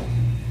I am.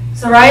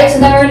 So, right? So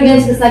then we're going to get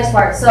into this next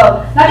part.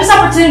 So, not just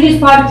opportunities,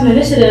 projects, and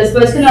initiatives,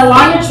 but it's going to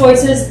align your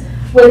choices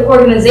with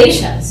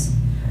organizations.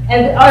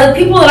 And are the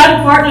people that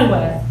I'm partnering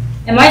with,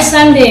 am I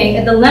sending,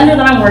 at the lender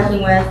that I'm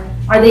working with,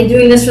 are they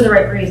doing this for the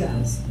right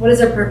reasons? What is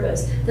their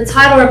purpose? The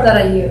title rep that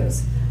I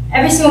use.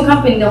 Every single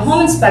company, the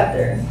home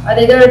inspector, are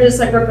they there to just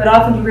like rip it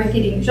off and do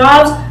rank-eating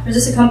jobs? Or is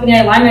this a company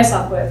I align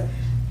myself with?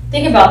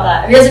 Think about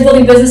that. If you guys are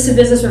building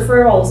business-to-business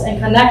referrals and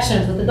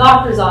connections with the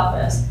doctor's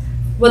office,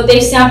 what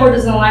they stand for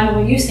doesn't align with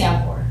what you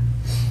stand for.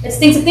 It's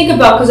things to think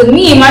about, because with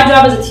me, my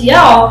job as a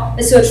TL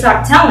is to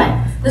attract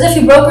talent. There's a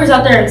few brokers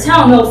out there in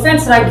town, no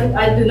offense, that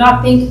I do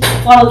not think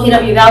follow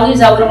KW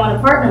values I wouldn't want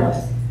to partner with.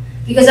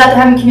 Because after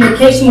having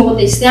communication with what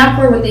they stand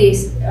for, what they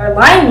are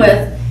aligned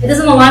with, it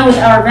doesn't align with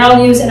our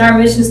values and our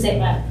mission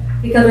statement.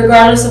 Because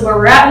regardless of where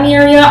we're at in the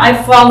area,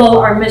 I follow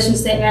our mission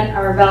statement,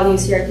 our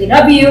values here at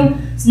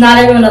KW. So not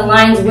everyone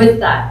aligns with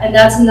that. And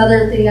that's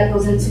another thing that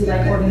goes into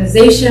like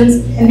organizations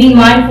and being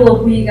mindful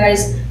of who you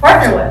guys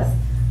partner with.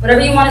 Whatever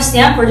you want to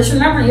stand for, just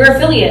remember you're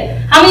affiliate.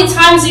 How many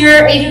times do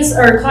your agents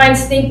or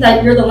clients think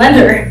that you're the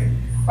lender?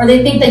 Or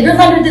they think that your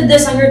lender did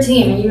this on your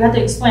team and you have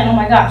to explain, oh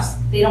my gosh,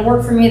 they don't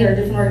work for me, they're a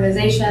different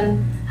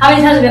organization. How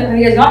many times have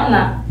you guys gotten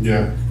that?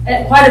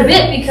 Yeah. Quite a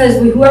bit, because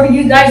whoever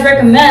you guys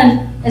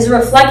recommend is a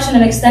reflection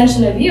and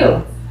extension of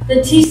you. The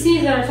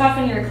TCs that are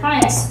talking to your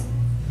clients,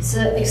 it's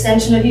an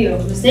extension of you.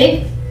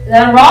 Mistake? Is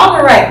that wrong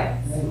or right?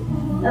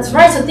 That's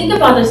right. So think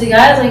about this, you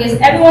guys. Like, is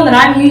everyone that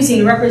I'm using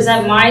to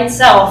represent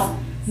myself,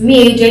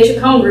 me, J.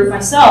 Chacon Group,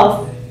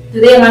 myself, do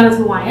they align with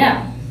who I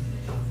am?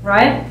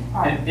 Right?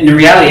 In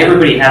reality,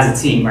 everybody has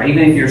a team, right?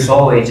 Even if you're a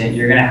solo agent,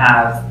 you're going to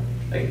have,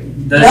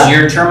 like, does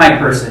your termite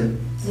person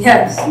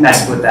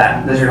match with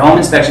that? Does your home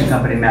inspection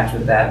company match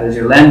with that? Does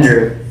your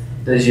lender,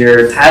 does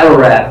your title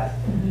rep,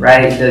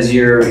 right? Does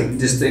your,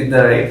 just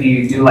if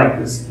you do like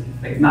this,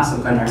 like not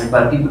subcontractors,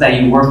 but people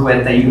that you work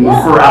with, that you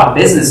refer out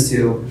business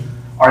to,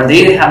 are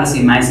they to have the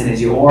same mindset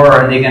as you? Or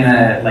are they going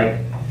to, like,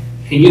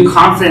 can you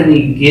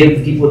confidently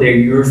give people that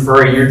you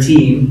refer your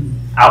team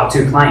out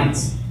to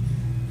clients?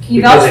 Can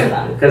you vouch for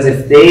them? Because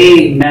if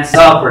they mess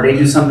up or they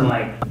do something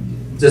like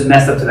just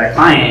messed up to that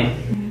client,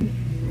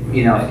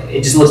 you know,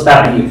 it just looks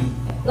bad on you.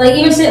 Like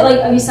even say, like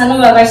if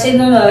I send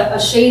them a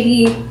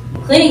shady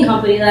cleaning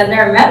company that I've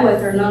never met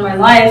with or known in my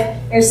life,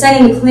 they're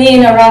sending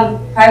clean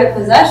around private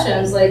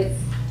possessions. Like,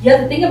 you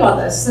have to think about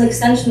this. It's an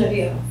extension of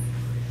you.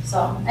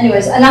 So,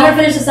 anyways, and I'm gonna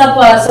finish this up.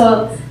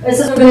 So it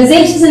says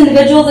organizations and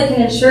individuals that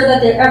can ensure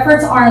that their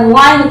efforts are in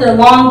line with their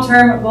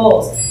long-term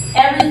goals.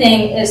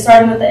 Everything is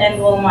starting with the end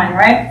goal in mind,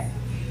 right?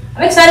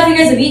 I'm excited for you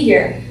guys to be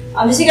here.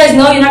 Just so you guys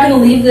know, you're not going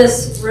to leave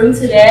this room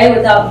today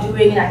without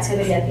doing an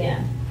activity at the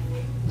end.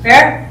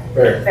 Fair?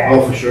 Fair.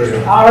 Oh, for sure.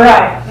 Yeah. All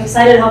right. I'm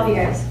excited to help you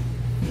guys.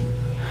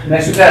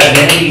 Next we've got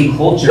identity and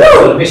culture.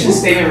 So the mission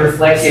statement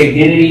reflects the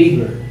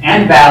identity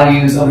and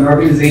values of an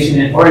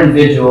organization or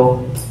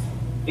individual.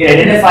 It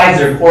identifies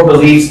their core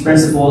beliefs,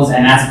 principles,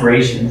 and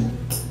aspirations.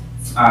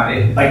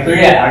 By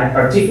clearly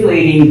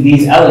articulating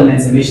these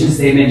elements, a mission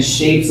statement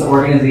shapes the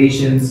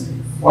organization's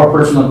or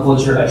personal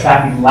culture,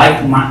 attracting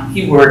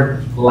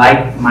like-minded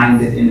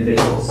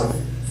individuals,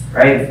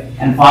 right?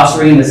 And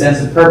fostering the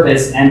sense of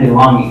purpose and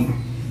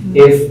belonging.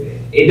 If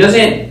it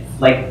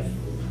doesn't, like,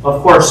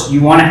 of course,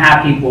 you want to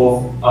have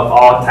people of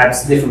all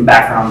types, different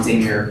backgrounds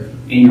in your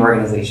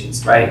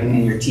organizations, right, and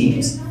in your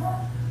teams.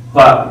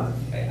 But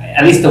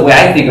at least the way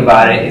I think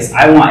about it is,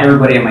 I want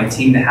everybody on my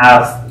team to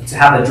have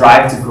the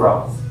drive to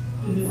grow,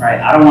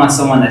 right? I don't want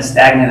someone that's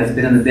stagnant, that's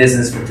been in the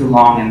business for too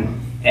long,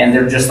 and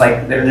they're just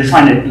like, they're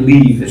trying to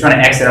leave, they're trying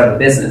to exit out of the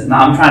business.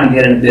 Now I'm trying to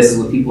get into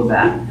business with people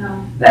that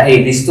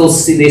hey, they still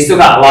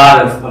got a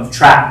lot of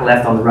track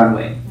left on the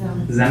runway.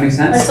 Does that make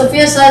sense? Like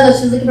Sophia says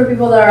that she's looking for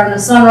people that are on the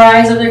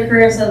sunrise of their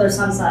career instead of their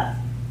sunset.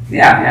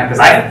 Yeah, because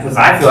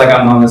I feel like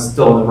I'm on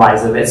still on the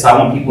rise of it, so I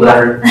want people that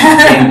are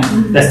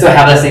that still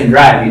have that same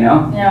drive, you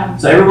know. Yeah.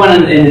 So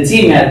everyone in the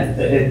team had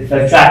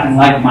attracting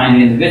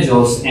like-minded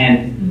individuals,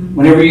 and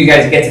whenever you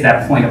guys get to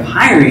that point of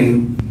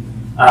hiring,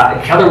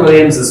 Keller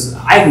Williams is.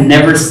 I've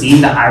never seen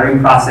the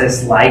hiring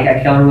process like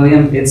at Keller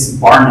Williams. It's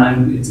bar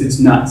none. It's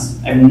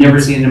nuts. I've never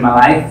seen it in my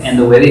life, and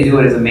the way they do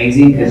it is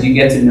amazing because you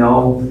get to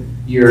know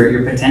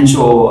your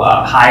potential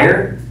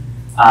hire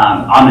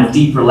on a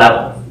deeper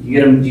level.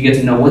 You get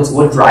to know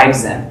what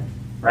drives them,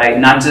 right?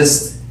 Not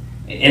just,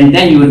 and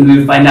then you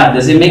would find out,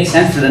 does it make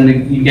sense for them to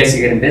you guys to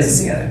get in business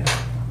together?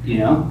 You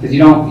know, because you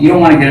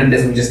don't want to get in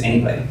business with just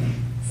anybody.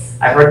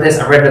 I read this.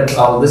 I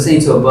was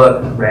listening to a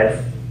book.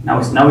 Now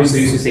we're so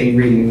used to saying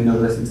reading, even though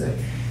listen to it.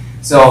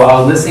 So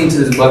I was listening to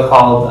this book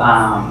called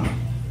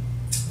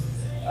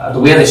The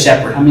Way of the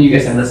Shepherd. How many of you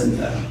guys have listened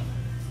to that?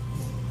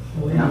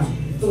 No?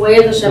 The Way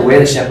of the Shepherd. The Way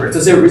of the Shepherd. So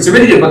it's a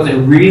really good book. It's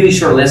a really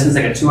short listen. It's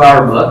like a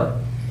 2-hour book.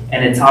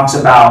 And it talks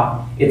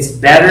about it's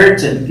better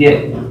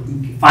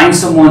to find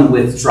someone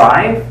with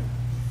drive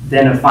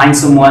than to find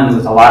someone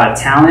with a lot of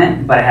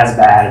talent but it has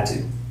bad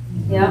attitude.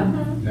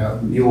 Yeah.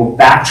 You will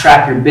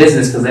backtrack your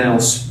business because then it will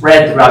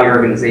spread throughout your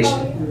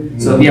organization.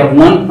 So if you have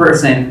one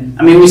person,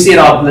 I mean, we see it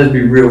all. Let's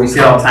be real. We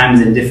see it all the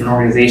times in different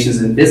organizations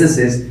and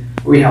businesses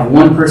where you have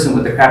one person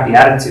with a crappy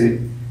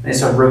attitude, they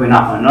start rubbing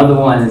off on another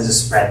one, and it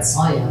just spreads.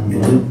 Oh yeah.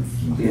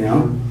 You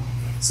know.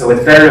 So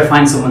it's better to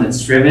find someone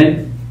that's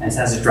driven and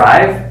has a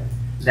drive.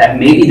 That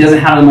maybe doesn't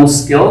have the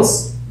most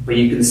skills, but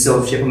you can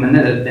still ship them in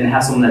there, than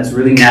have someone that's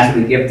really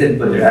naturally gifted,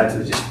 but their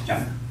attitude is just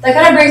junk. That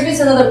kind of brings me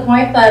to another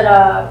point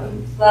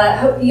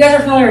that you guys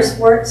are familiar with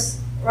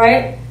sports,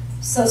 right?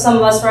 So some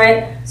of us,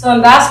 right? So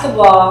in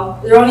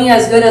basketball, they're only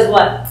as good as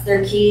what?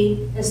 Their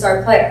key and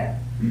star player.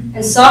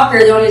 In soccer,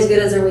 they're only as good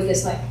as their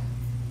weakest link,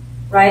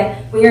 right?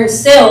 When you're in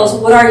sales,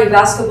 what are you,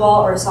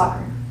 basketball or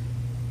soccer?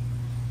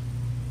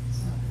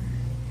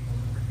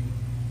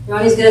 You're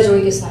only as good as your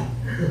weakest link.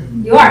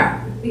 You are.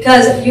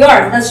 Because you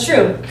are, that's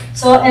true.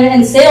 So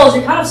in sales,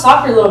 you're kind of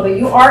soccer a little bit.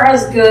 You are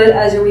as good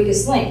as your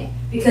weakest link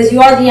because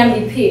you are the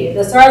MVP.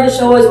 The star of the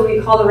show is what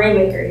we call the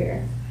rainmaker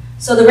here.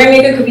 So the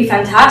rainmaker could be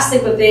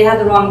fantastic, but if they have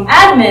the wrong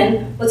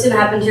admin, what's going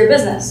to happen to your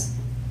business?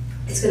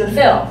 It's going to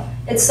fail.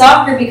 It's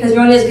soccer because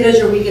you're only as good as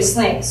your weakest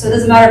link. So it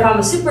doesn't matter if I'm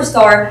a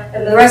superstar,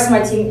 if the rest of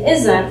my team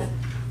isn't,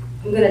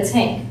 I'm going to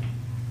tank.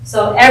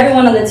 So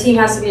everyone on the team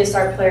has to be a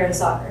star player in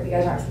soccer, if you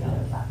guys aren't familiar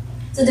with that.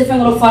 It's a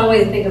different little fun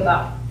way to think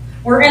about.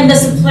 We're in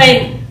this to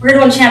play, we're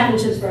doing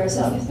championships for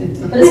ourselves.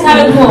 But it's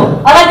kind of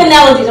cool. I like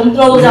analogies, I'm going to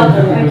throw those out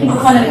there. I keep it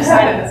fun and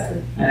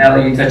exciting. And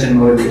Ellie, you touch on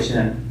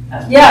motivation.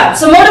 Yeah,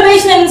 so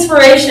motivation and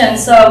inspiration.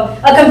 So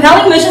a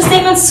compelling mission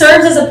statement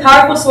serves as a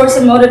powerful source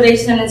of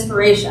motivation and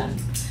inspiration.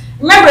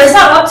 Remember, it's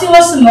not up to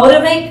us to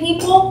motivate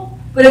people,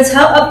 but it's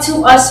up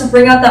to us to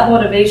bring out that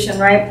motivation,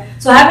 right?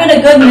 So having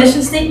a good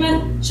mission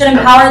statement should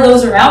empower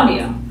those around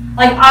you.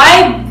 Like,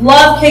 I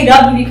love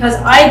KW because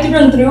I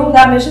through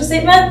that mission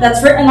statement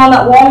that's written on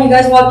that wall when you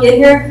guys walk in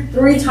here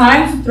 3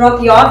 times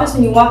throughout the office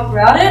when you walk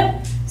throughout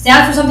it,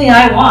 stands for something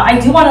I want. I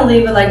do want to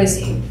leave a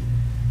legacy.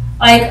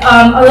 Like,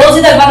 those of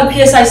you that have gone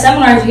to PSI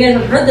seminars, you guys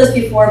have heard this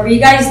before, but you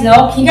guys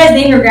know, can you guys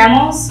name your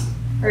grandmas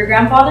or your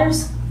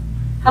grandfathers?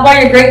 How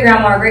about your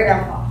great-grandma or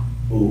great-grandpa?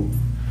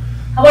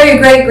 How about your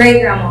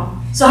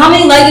great-great-grandma? So how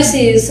many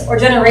legacies or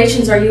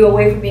generations are you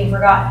away from being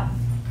forgotten?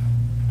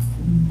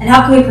 And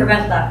how can we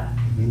prevent that?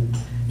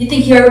 You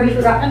think you'll ever be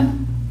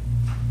forgotten?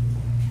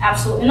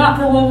 Absolutely not.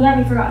 No one will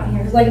never be forgotten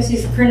here. His legacy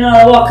is printed on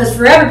the wall because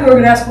forever people are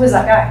going to ask, who is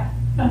that guy?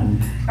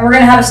 And we're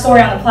going to have a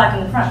story on the plaque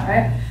in the front,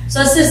 right?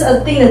 So it's just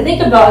a thing to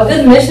think about. A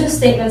good mission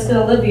statement is going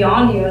to live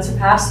beyond you and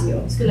surpass you.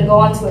 It's going to go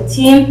onto a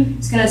team.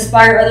 It's going to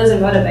inspire others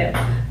and motivate.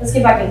 Let's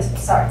get back into it.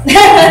 Sorry.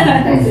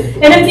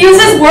 It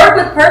infuses work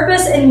with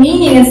purpose and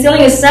meaning,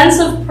 instilling a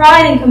sense of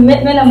pride and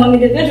commitment among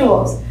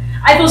individuals.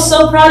 I feel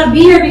so proud to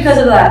be here because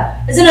of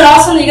that. Isn't it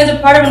awesome that you guys are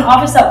part of an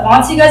office that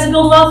wants you guys to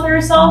build wealth for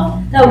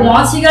yourself? That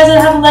wants you guys to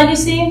have a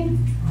legacy?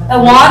 That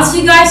wants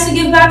you guys to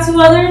give back to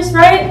others,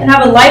 right? And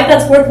have a life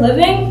that's worth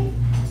living?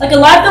 Like, a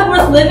life that's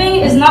worth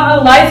living is not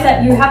a life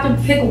that you have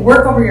to pick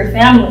work over your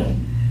family.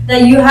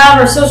 That you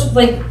have or social,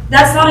 like,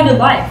 that's not a good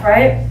life,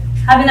 right?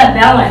 Having that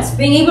balance.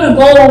 Being able to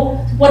go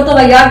to Puerto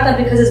Vallarta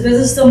because his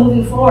business is still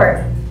moving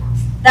forward.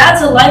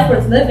 That's a life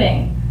worth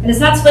living. And it's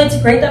not too late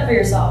to create that for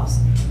yourselves.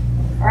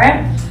 All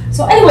right?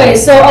 So anyway,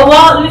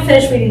 let me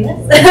finish reading this.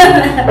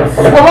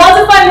 A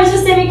well-defined mission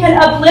statement can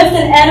uplift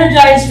and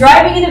energize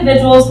driving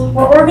individuals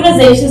or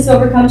organizations to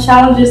overcome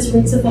challenges to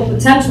reach their full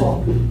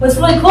potential. What's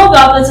really cool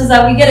about this is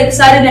that we get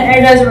excited and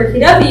energized over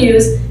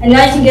KWs, and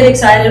now you can get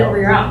excited over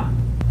your own.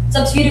 It's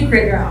up to you to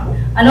create your own.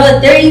 I know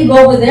that there you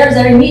go over there is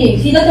every meeting.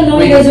 Can you let them know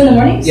what you guys do in the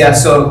mornings? Yeah,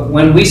 so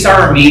when we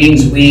start our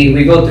meetings,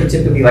 we go through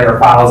typically like our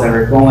files that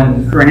are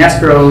going, current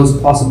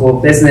escrows, possible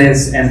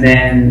business, and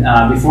then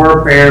before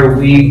our prayer,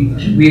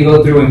 we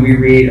go through and we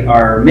read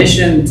our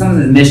mission,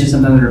 sometimes it's mission,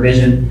 sometimes it's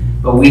vision,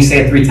 but we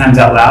say it 3 times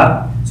out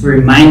loud. So we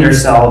remind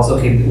ourselves,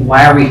 okay,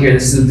 why are we here?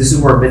 This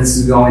is where our business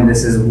is going.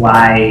 This is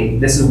why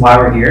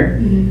we're here.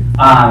 Mm-hmm.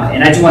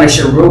 And I just want to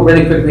share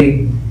really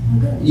quickly.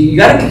 you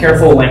got to be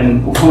careful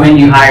when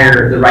you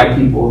hire the right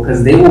people,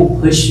 because they will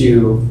push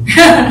you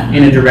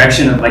in a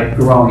direction of like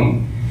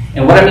growing.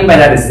 And what I mean by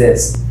that is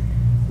this: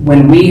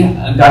 when we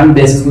got in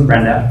business with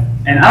Brenda,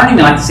 and I don't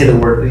even like to say the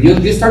word,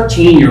 but you start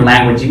changing your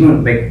language.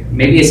 Even like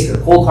maybe it's a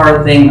cold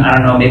card thing. I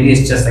don't know. Maybe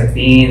it's just like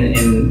being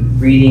and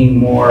reading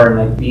more and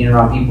like being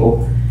around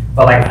people.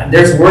 But like,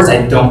 there's words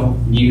I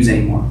don't use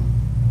anymore.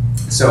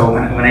 So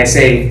when I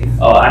say,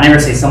 I never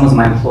say someone's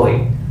my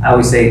employee. I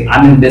always say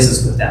I'm in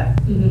business with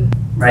them,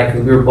 right?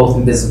 Because we were both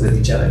in business with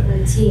each other.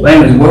 But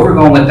anyways, where we're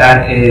going with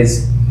that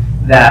is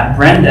that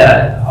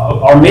Brenda,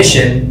 our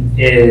mission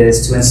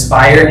is to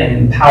inspire and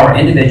empower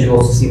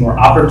individuals to see more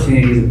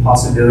opportunities and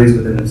possibilities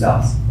within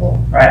themselves,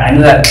 right? I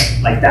know that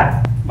like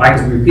that, right?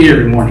 Because we repeat it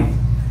every morning.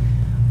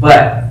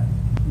 But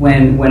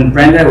when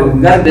Brenda,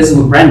 we got in business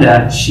with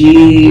Brenda,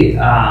 she,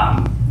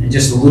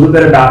 just a little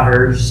bit about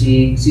her,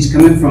 she's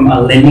coming from a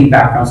lending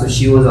background, so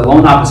she was a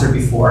loan officer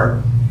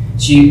before.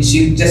 She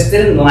just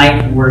didn't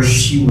like where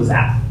she was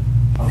at,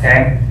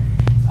 okay?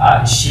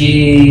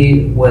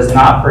 She was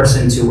not a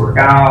person to work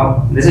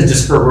out. This is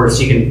just her words.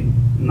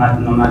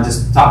 I'm not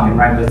just talking,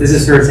 right? But this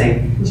is her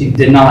saying she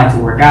did not like to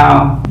work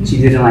out. She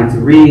didn't like to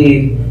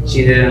read.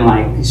 She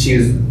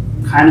was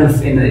kind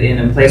of in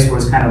a place where it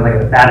was kind of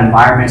like a bad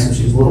environment, so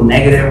she was a little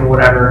negative or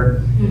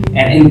whatever.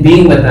 And in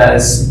being with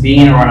us,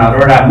 being around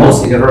Aurora,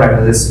 mostly Aurora,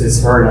 because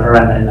it's her and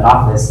Aurora in the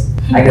office.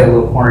 I got a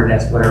little corner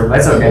desk, whatever, but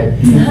it's okay.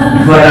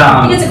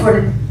 But He gets a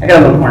corner. I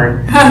got a little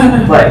corner.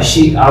 But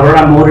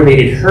Aurora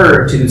motivated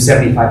her to do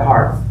 75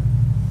 hard.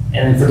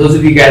 And for those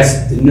of you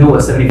guys that know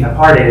what 75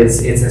 hard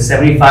is, it's a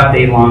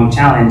 75-day long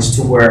challenge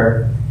to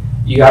where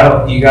you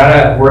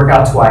gotta work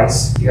out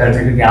twice. You gotta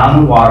drink a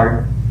gallon of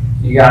water.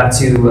 You got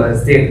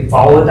to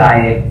follow a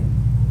diet,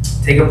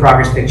 take a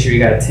progress picture. You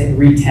got to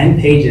read 10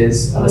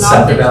 pages of a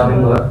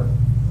self-development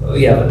book.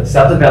 Yeah,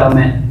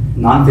 self-development,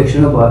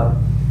 non-fictional book.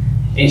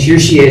 And here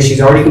she is. She's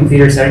already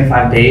completed her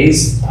 75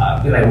 days,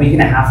 like a week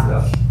and a half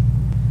ago.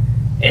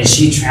 And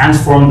she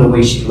transformed the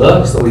way she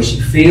looks, the way she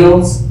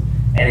feels,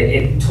 and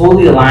it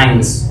totally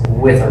aligns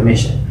with our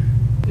mission.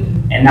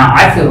 And now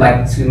I feel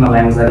like, excuse my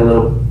language, like a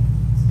little,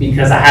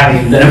 because I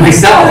haven't even done it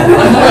myself. We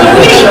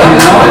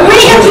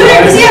can do it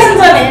because he hasn't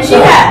done it, and she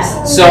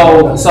has.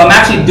 So I'm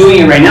actually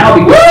doing it right now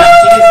because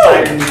she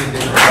inspired me to do it.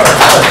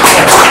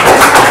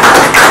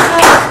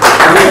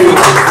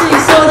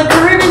 So the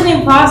career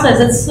visioning process,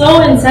 it's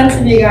so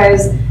intensive, you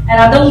guys.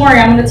 And don't worry,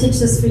 I'm going to teach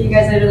this for you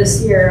guys later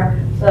this year,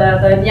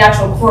 the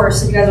actual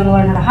course, if you guys want to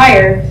learn how to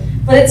hire.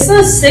 But it's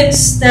a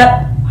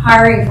 6-step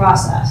hiring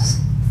process.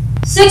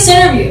 6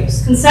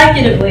 interviews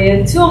consecutively,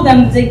 and 2 of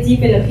them dig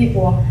deep into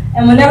people.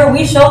 And whenever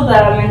we showed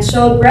them and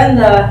showed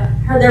Brenda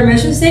their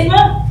mission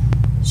statement,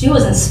 she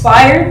was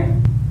inspired,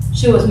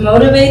 she was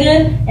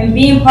motivated, and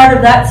being part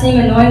of that team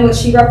and knowing what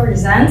she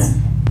represents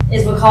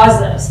is what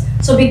caused this.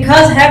 So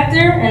because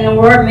Hector and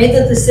Aurora made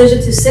the decision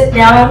to sit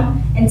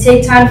down and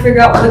take time to figure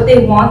out what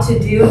they want to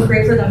do and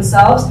create for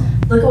themselves,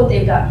 look at what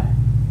they've done.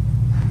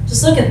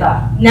 Just look at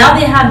that. Now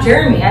they have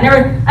Jeremy. I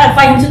had to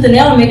fight him tooth and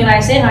nail to make an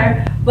ISA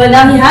hire, but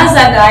now he has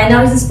that guy, and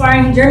now he's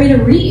inspiring Jeremy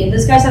to read.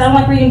 This guy said, I don't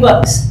like reading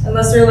books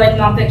unless they're like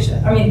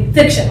nonfiction. I mean,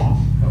 fictional.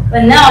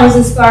 But now he's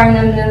inspiring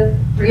them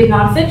to read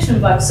nonfiction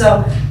books.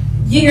 So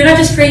you're not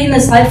just creating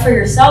this life for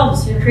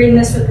yourselves, you're creating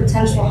this for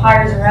potential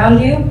hires around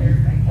you.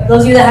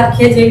 Those of you that have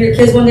kids, maybe your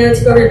kids one day will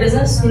take over your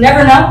business. You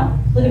never know.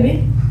 Look at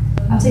me.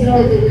 I'm taking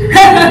over.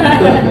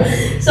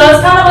 So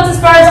it's kind of what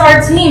inspires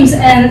our teams,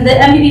 and the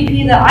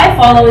MVP that I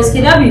follow is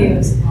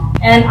KW's.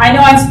 And I know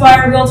I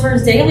inspire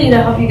realtors daily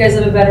to help you guys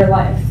live a better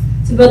life,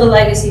 to build a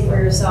legacy for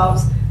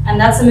yourselves. And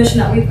that's the mission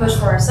that we push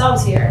for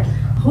ourselves here.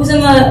 Who's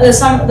in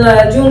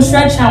the June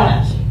Shred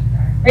Challenge?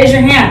 Raise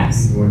your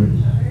hands.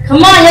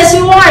 Come on, yes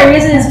you are.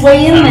 You're his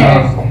way in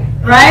there.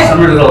 Right?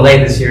 Summer's a little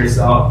late this year,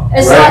 so.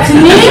 It's right. To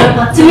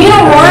me,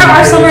 Aurora,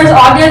 our summer is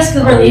August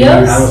because we're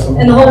Leos,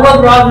 and the whole world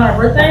revolves on our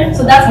birthday.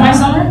 So that's my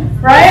summer,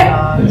 right?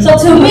 So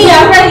to me,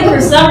 I'm ready for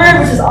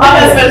summer, which is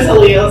August. That's a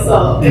Leo,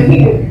 so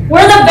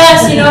we're the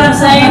best, you know what I'm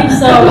saying?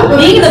 So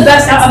being the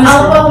best, I'm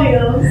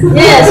Leos.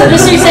 Yeah. So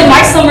just so you say,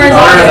 my summer is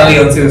August. I'm a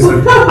Leo too,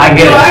 so I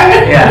get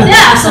it. Yeah.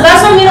 Yeah. So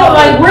that's what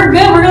like we're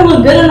good. We're gonna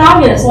look good in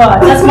August. What?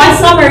 That's my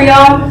summer,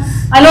 y'all.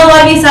 I know a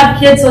lot of you have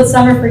kids, so it's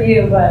summer for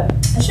you, but.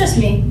 It's just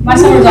me. My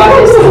summer's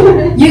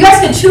August. You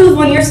guys can choose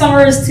when your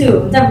summer is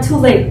too. It's never too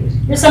late.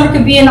 Your summer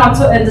could be in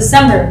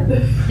December.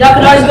 Y'all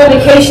can always go on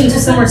vacation to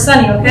somewhere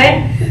sunny,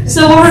 okay?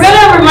 So what we're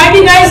gonna remind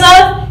you guys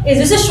of is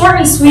this is short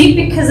and sweet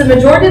because the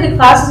majority of the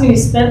class is gonna be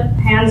spent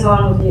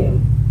hands-on with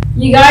you.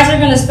 You guys are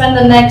gonna spend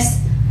the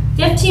next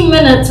 15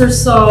 minutes or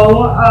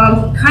so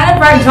kind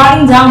of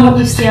jotting down what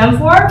you stand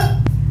for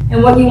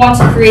and what you want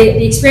to create.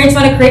 The experience you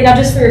want to create not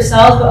just for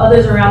yourselves but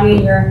others around you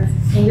in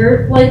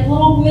your like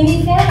little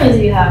mini families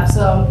that you have,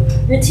 so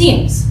your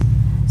teams.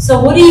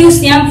 So what do you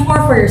stand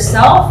for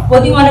yourself?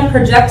 What do you want to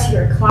project to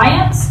your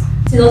clients,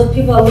 to those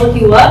people that look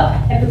you up,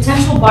 and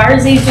potential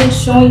buyers agents,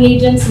 showing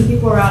agents, and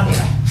people around you?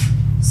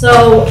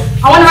 So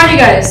I want to remind you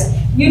guys,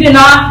 you do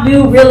not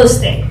do real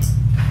estate.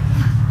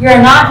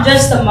 You're not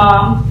just a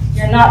mom.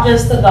 You're not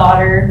just a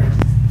daughter.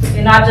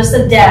 you're not just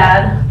a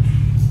dad.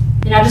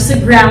 You're not just a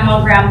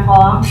grandma,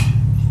 grandpa.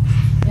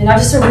 You're not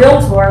just a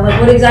realtor.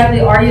 Like, what exactly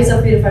are you? It's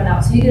up for you to find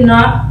out. So you do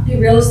not do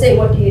real estate.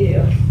 What do you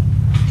do?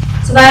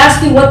 So if I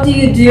ask you, what do?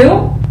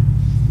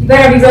 You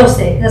better be real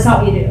estate. That's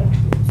not what you do.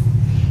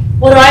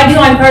 What do?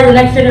 I'm part of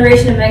the next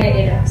generation of mega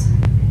agents.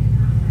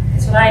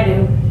 That's what I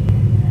do.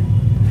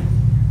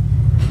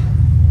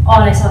 Oh,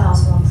 and I sell a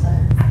house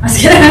alongside. I'm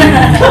just kidding.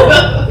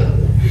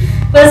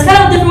 But it's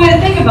kind of a different way to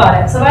think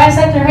about it. So if I ask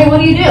Hector, hey, what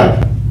do you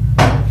do?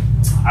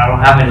 I don't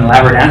have an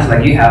elaborate answer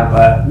like you have,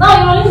 but No,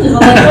 you don't need to.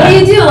 Like, what do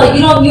you do?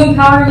 Like, you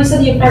empower. You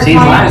said you empower change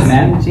lives, clients.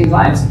 man. Change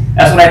lives.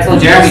 That's what I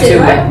told Real Jeremy estate, too.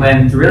 right?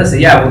 When to real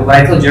estate, yeah. What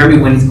I told Jeremy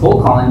when he's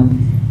cold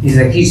calling, he's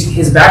like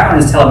his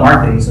background is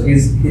telemarketing, so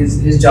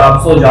his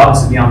sole job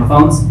is to be on the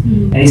phones,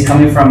 and he's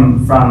coming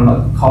from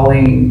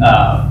calling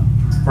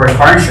for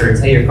car insurance.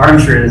 Hey, your car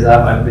insurance is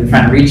up. I've been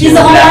trying to reach you. He's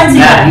the whole warranty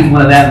Yeah, guy. he's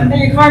one of them.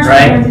 And your car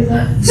Right?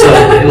 insurance is So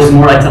it was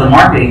more like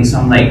telemarketing. So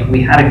I'm like,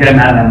 we had to get him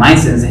out of that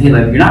mindset and say, hey,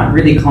 like, you're not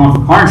really calling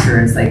for car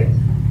insurance. Like,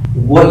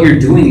 what you're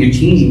doing, you're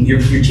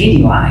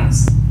changing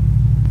lives.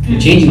 You're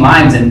changing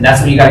lives, and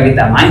that's when you gotta get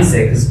that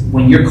mindset. Because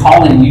when you're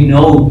calling,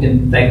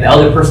 like the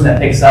other person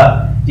that picks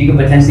up, you can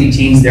potentially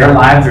change their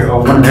lives or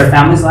one of their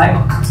family's life.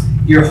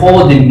 Your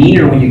whole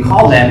demeanor when you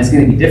call them is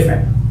gonna be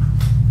different.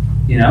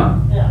 You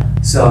know? Yeah.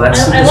 So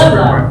that's I love super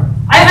that.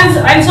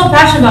 important. I'm so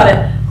passionate about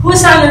it. Who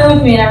sat in the room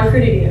with me and I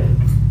recruited you?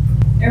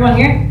 Everyone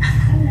here?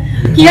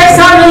 Can you guys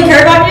tell I really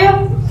care about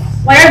you?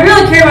 Like, I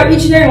really care about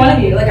each and every one of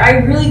you. Like, I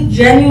really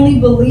genuinely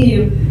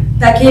believe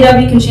that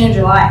KW can change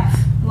your life.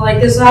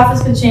 Like, this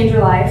office can change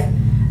your life.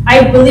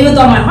 I believe it with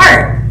all my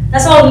heart.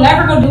 That's why I'll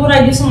never go do what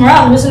I do somewhere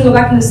else. I'm just going to go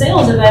back into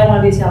sales if I don't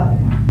want to be sales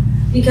anymore.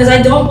 Because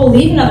I don't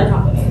believe in other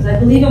companies. I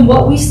believe in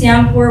what we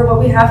stand for, what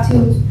we have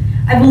to.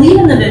 I believe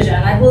in the vision.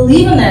 I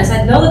believe in this.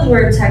 I know that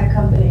we're a tech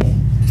company.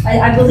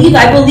 I believe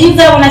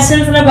that when I sit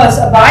in front of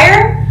a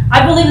buyer,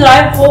 I believe that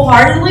I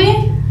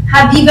wholeheartedly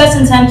have the best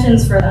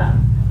intentions for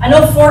them. I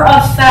know for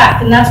a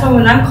fact, and that's why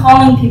when I'm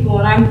calling people,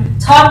 when I'm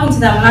talking to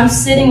them, when I'm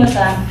sitting with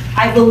them,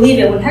 I believe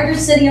it. When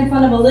Hector's sitting in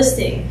front of a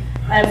listing,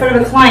 in front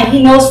of a client,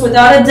 he knows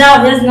without a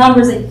doubt his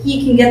numbers that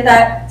he can get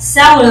that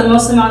seller the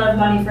most amount of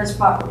money for his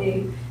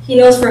property. He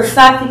knows for a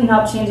fact he can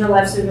help change their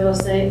lives through real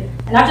estate.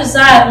 And not just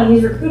that, when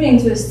he's recruiting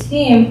to his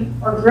team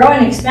or growing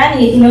and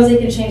expanding it, he knows he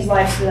can change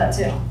lives through that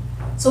too.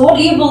 So what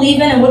do you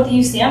believe in and what do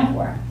you stand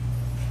for?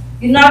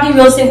 You do not do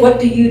real estate, what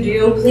do you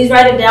do? Please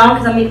write it down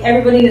because I made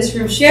everybody in this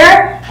room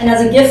share. And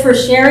as a gift for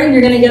sharing,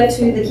 you're going to get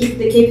to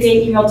the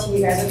KPA email to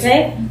you guys,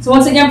 okay? So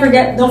once again,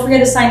 don't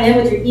forget to sign in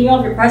with your email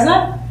if you're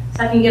present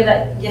so I can give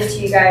that gift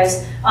to you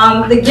guys.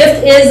 The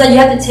gift is that you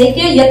have to take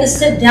it. You have to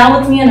sit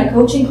down with me in a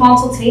coaching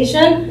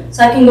consultation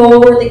so I can go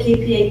over what the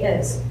KPA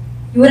is.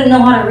 You wouldn't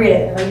know how to read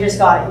it. Like, you just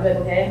got it. You're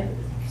like, okay?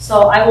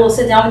 So I will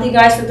sit down with you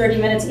guys for 30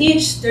 minutes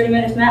each, 30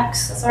 minutes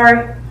max,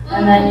 sorry.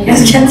 And then you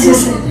guys get to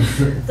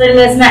 30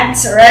 minutes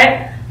max, all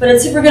right? But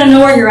it's super good to know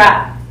where you're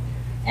at.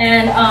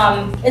 And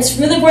it's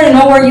really important to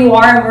know where you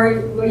are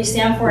and where you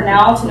stand for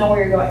now to know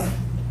where you're going.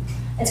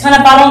 It's kind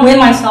of, if I don't weigh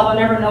myself, I'll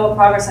never know what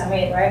progress I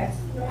made, right?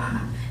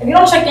 If you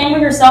don't check in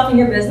with yourself and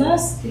your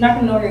business, you're not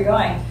going to know where you're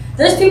going.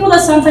 There's people that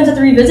sometimes have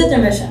to revisit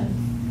their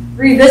mission,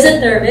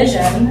 revisit their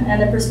vision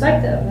and their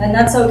perspective, and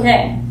that's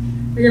okay.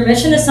 But your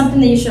mission is something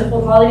that you should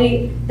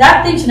wholeheartedly,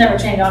 that thing should never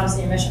change,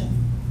 honestly, your mission.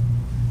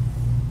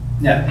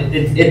 Yeah,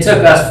 it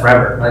took us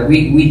forever. Like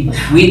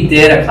we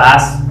did a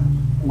class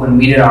when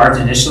we did ours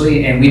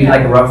initially, and we did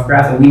like a rough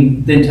draft, and we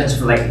didn't touch it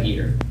for like a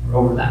year or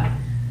over that.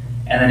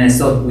 And then it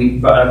still,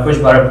 Coach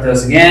brought it up to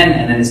us again,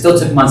 and then it still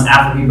took months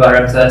after he brought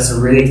it up to us to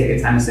really take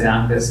the time to sit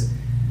down because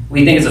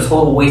we think it's a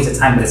total waste of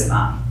time, but it's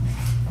not.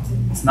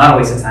 It's not a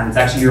waste of time. It's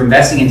actually you're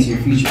investing into your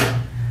future,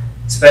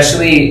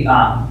 especially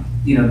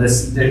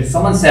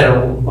someone said a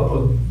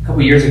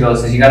couple years ago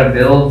says you got to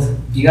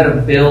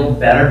build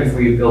better before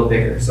you build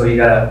bigger. So you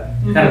got to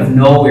kind of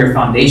know your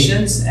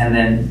foundations, and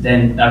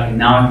then okay,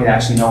 now I can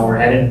actually know where we're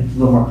headed, a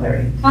little more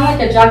clarity. Kind of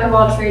like a jack of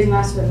all trades,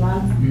 master of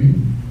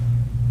none.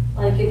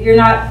 Like if you're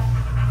not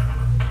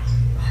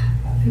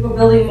people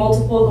building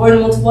going to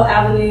multiple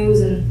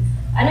avenues, and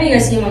I know you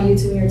guys see them on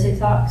YouTube and your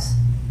TikToks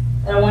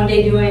that are one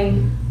day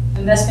doing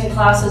investment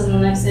classes and the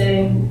next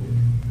day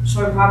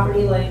short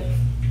property. Like,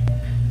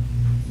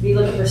 be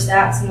looking for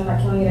stats and they're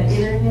not killing it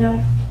either, you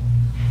know?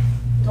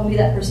 Don't be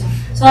that person.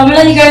 So I'm gonna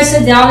let you guys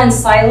sit down in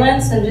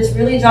silence and just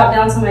really jot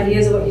down some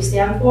ideas of what you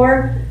stand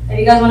for. If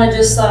you guys wanna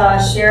just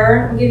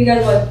share, I'll give you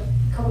guys what, a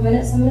couple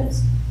minutes, 10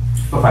 minutes?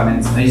 For 5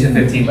 minutes. I usually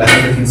 15, but I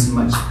think 15 is too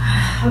much.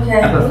 Okay.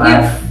 I put We'll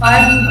 5. give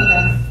 5,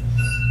 okay.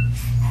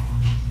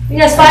 You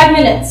guys 5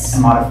 minutes. I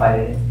modified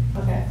it.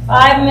 Okay.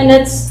 5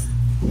 minutes.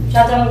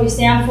 Jot down what we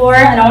stand for,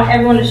 and I want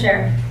everyone to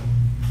share.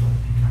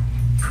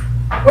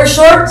 We're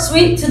short,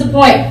 sweet, to the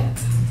point.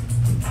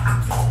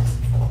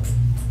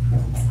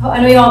 Oh,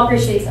 I know you all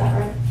appreciate that,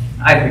 right?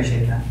 I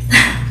appreciate that.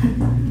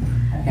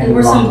 I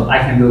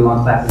can do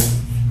long classes.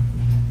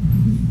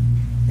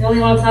 The only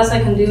long class I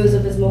can do is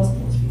if it's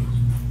multiple speech.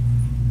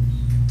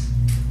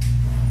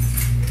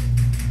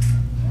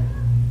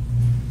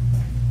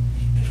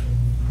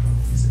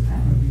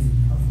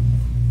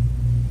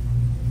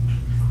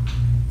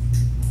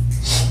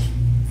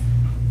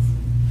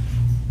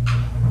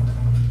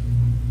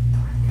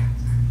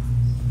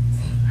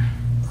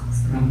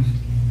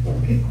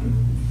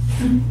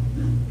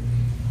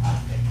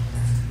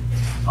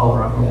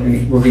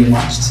 we're being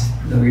watched.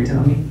 Is that what you're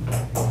telling me?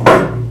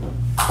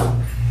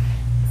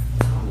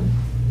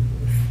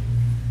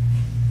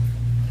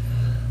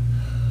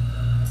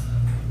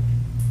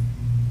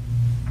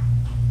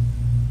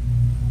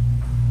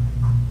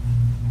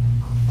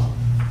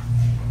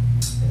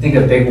 I think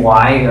a big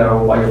why,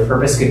 or why your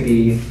purpose could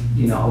be,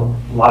 you know,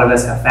 a lot of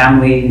us have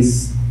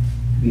families, it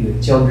could be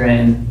with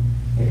children,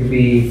 it could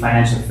be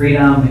financial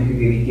freedom, it could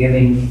be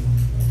giving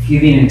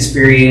an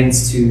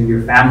experience to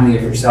your family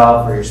or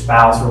yourself or your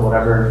spouse or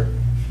whatever.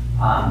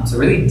 So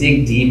really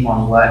dig deep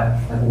on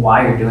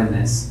why you're doing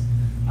this.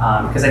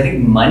 Because I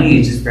think money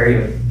is just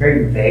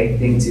very vague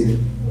thing to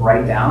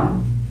write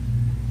down.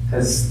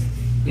 Because,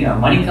 you know,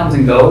 money comes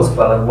and goes,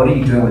 but like, what are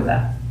you doing with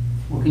that?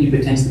 What can you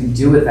potentially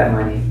do with that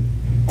money?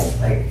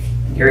 Like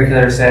Gary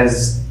Keller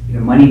says, you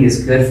know, money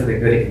is good for the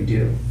good it can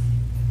do.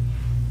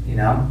 You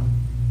know?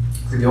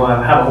 If you have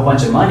a whole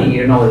bunch of money,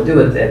 you don't know what to do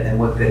with it, then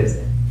what good is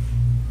it?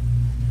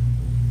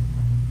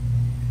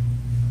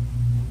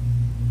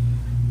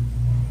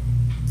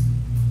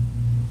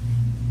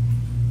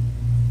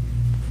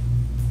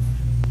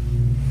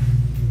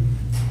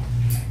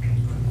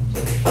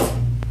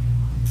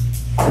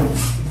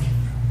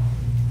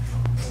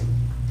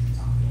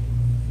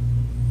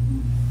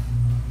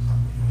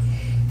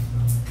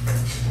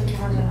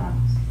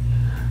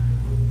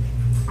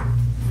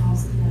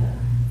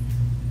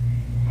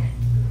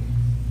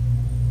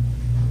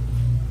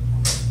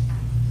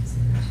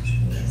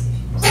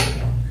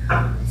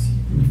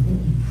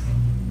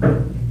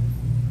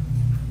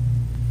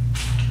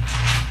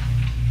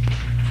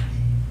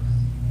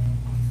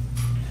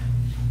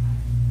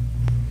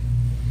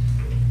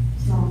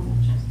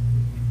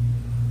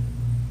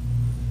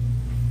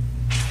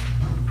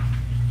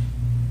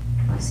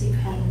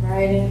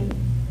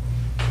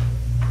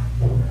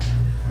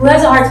 Who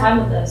has a hard time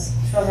with this?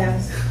 Show of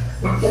hands.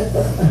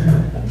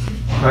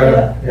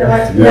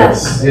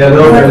 Yes. Yeah, a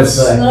little bit. A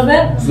little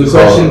bit? The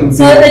question.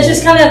 So it's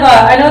just kind of,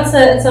 I know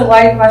it's a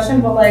wide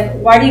question, but like,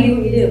 why do you do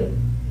what you do?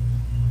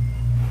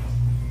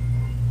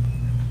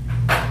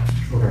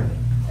 Okay.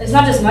 It's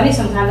not just money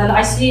sometimes, and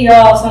I see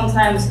y'all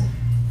sometimes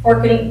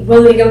working,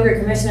 willing to give up your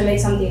commission to make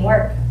something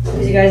work,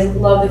 because you guys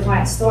love the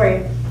client's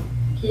story.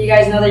 You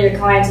guys know that your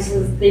clients,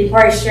 they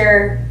probably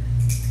share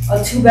a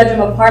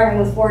 2-bedroom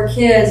apartment with 4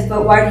 kids,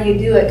 but why do you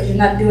do it? Because you're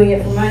not doing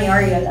it for money,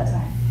 are you, at that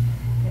time?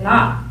 You're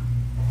not.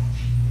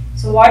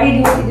 So why do you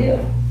do what you do?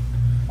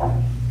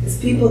 Because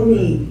people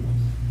need.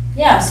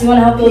 Yeah, so you want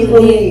to help those People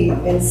in need.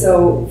 need. And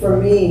so for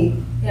me,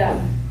 Yeah.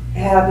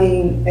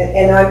 having,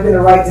 and I'm going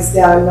to write this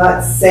down, I'm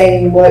not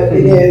saying what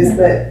it is,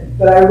 but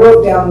I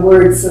wrote down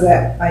words so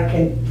that I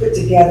can put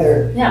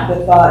together Yeah.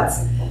 the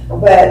thoughts.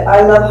 But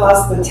I love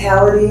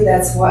hospitality.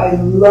 That's why I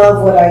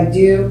love what I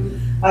do.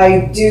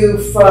 I do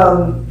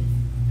from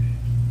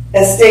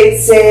estate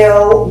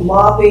sale,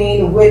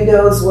 mopping,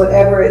 windows,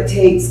 whatever it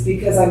takes,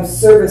 because I'm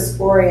service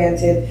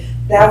oriented.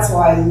 That's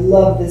why I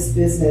love this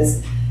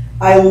business.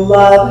 I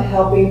love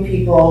helping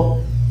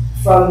people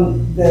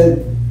from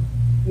the,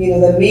 you know,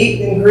 the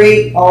meet and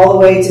greet all the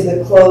way to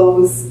the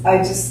close.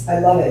 I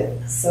love it.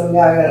 So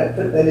now I gotta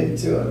put that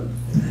into them.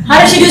 How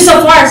did she do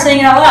so far, saying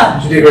it out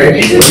loud? You did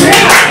great.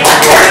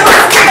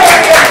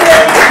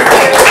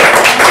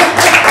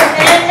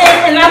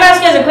 And I'm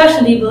asking you as a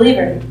question, do you believe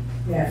her?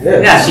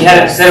 Yeah, she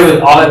said it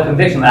with all that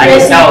conviction. I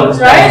can tell it's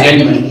right?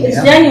 genuine. It's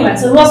Yeah. genuine.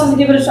 So who else wants to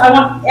give it a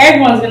shot?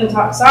 Everyone's going to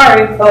talk.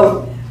 Sorry.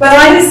 Oh, but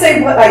I just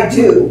say what I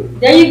do.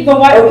 There you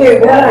go. Okay,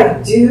 what I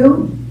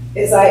do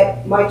is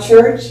my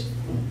church,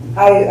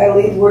 I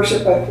lead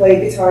worship, I play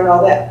guitar and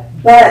all that,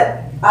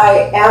 but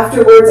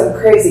afterwards I'm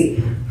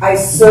crazy. I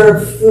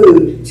serve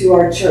food to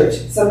our church.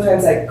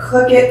 Sometimes I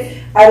cook it.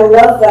 I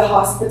love the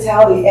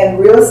hospitality, and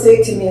real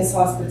estate to me is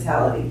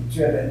hospitality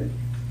driven.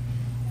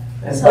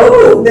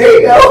 Oh, there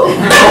you go.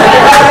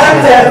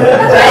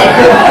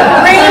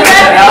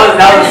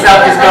 That was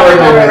self-discovery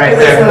moment right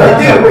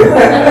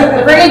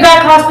there. Bringing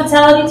back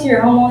hospitality to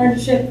your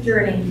homeownership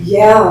journey.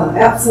 Yeah,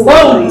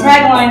 absolutely. Boom,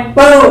 tagline.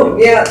 Boom,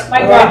 yeah.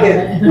 Mic I drop. like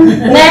it.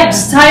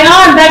 Next,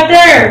 Tyon, back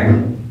there.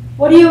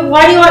 Why do you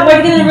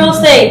get into real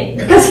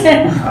estate? Oh,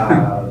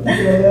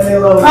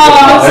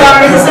 I'm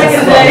sorry, the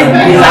second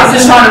day. I'm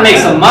just trying to make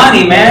some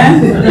money,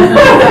 man.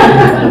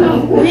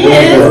 He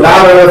is.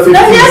 Loud enough, 15 No,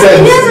 yes,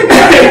 he cents. is a good.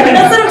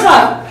 Let's let him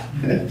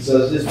talk. So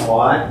it's just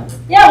why?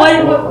 Yeah, what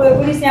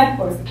do you stand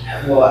for?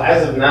 Well,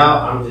 as of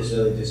now, I'm just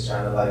really just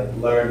trying to like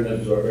learn and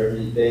absorb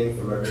everything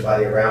from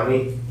everybody around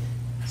me,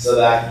 so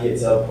that I can get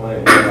to a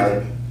point where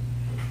like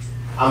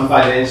I'm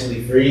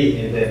financially free,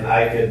 and then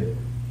I could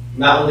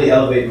not only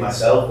elevate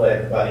myself but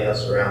everybody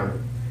else around me.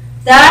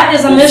 That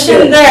is a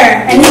mission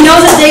there, and he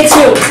knows it day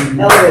 2.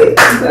 Elevate.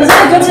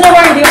 Isn't it good to know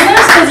why you're doing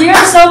this?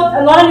 Because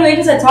a lot of new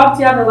agents I talk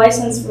to have a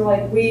license for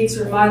like weeks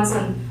or months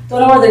and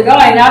don't know where they're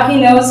going. Now he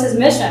knows his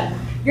mission.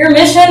 Your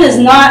mission is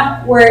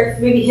not where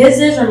maybe his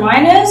is or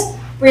mine is,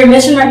 but your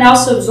mission right now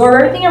is to absorb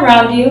everything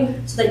around you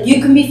so that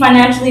you can be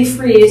financially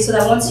free, so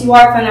that once you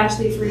are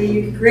financially free,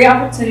 you can create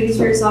opportunities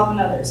for yourself and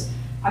others.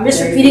 I'm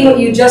just repeating what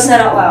you just said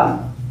out loud.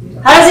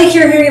 How does it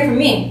hear hearing it from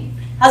me?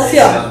 How's it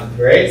feel?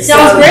 Great.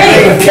 Sounds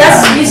great.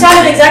 You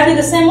sounded exactly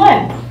the same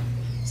way.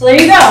 So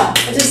there you go.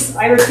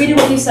 I repeated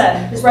what you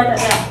said. Just write that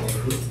down.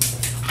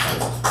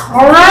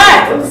 All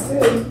right.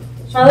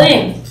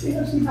 Charlene. So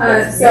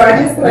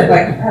I just put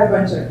I had a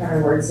bunch of kind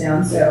of words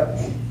down. So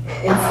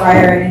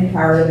inspire and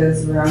empower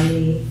those around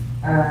me.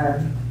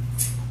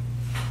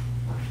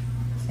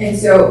 And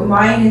so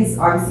mine is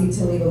obviously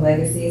to leave a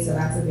legacy. So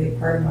that's a big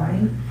part of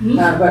mine.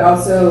 But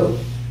also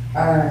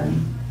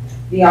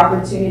the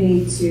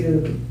opportunity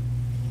to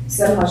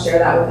somehow share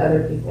that with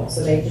other people,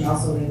 so they can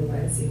also leave a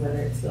legacy, whether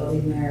it's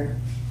building their,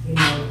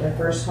 their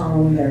first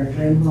home, their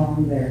dream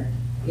home, their,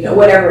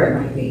 whatever it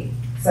might be.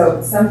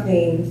 So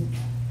something.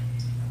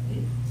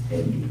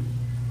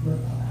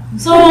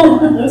 So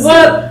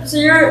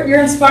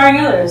you're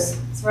inspiring others,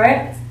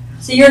 right?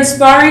 So you're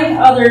inspiring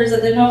others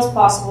that they know it's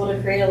possible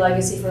to create a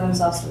legacy for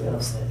themselves through real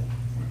estate.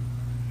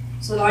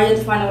 So now you have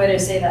to find a way to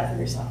say that for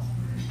yourself.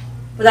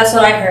 But that's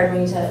what I heard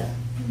when you said it.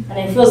 And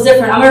it feels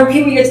different. I'm going to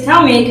repeat what you guys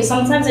tell me, because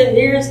sometimes it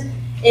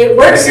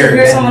works to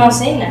hear someone else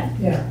saying that.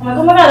 Yeah. I'm like,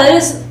 oh my God,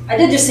 I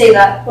did just say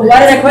that. But why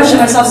did I question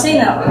myself saying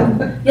that?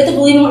 You have to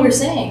believe in what you're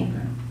saying.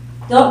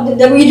 What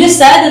you just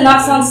said did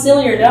not sound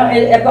silly or dumb.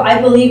 I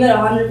believe it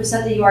 100%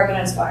 that you are going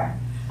to inspire.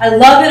 I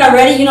love it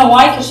already. You know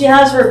why? Because she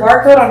has her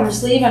barcode on her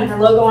sleeve and her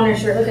logo on her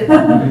shirt. Look at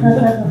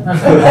that.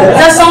 Is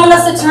that someone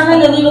that's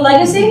determined to leave a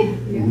legacy?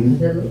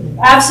 Mm-hmm.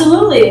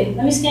 Absolutely.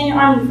 Let me scan your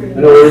arm for you.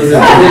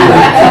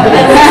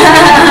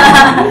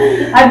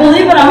 I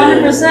believe it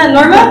 100%.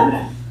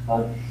 Norma?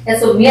 And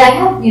so me, I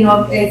have,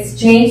 it's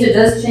changed. It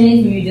does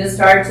change when you just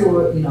start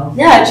to,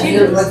 Yeah, it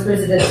changes.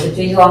 It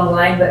changes along the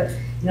line, but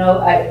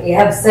I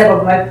have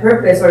several. My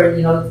purpose, or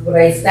what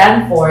I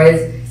stand for,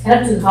 is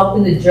kind of to help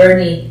in the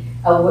journey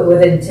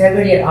with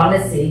integrity and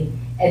honesty,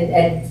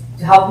 and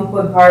to help people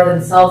empower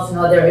themselves to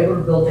know they're able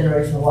to build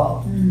generational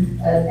wealth.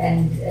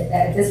 And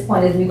at this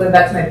point, as we go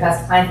back to my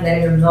past clients and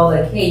letting them know,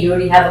 hey, you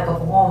already have a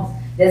couple homes.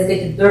 Let's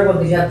get to the third one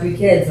because you have 3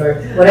 kids or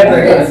whatever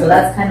it is. So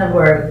that's kind of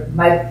where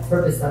my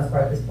purpose stands for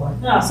at this point.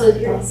 Yeah, so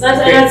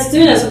that's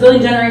doing it. So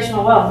building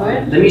generational wealth,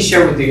 right? Let me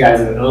share with you guys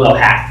a little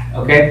hack,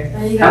 okay?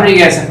 There you go. How many of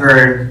you guys have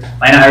heard,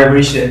 by now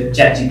everybody should,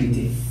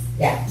 ChatGPT?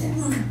 Yeah.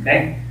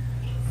 Okay?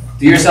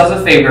 Do yourselves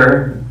a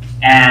favor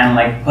and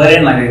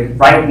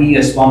write me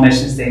a small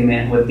mission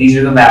statement with these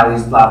are the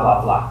values, blah,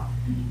 blah, blah.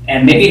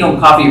 And maybe don't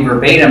copy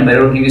verbatim, but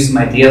it'll give you some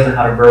ideas on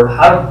how to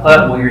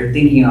put what you're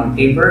thinking on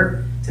paper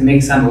to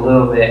make it sound a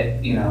little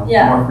bit,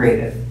 more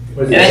creative.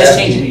 And then just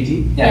change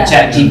it. Yeah,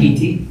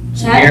 ChatGPT.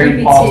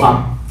 Gary Paul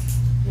Tom.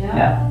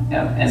 Yeah.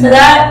 And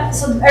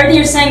so everything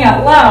you're saying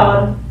out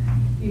loud,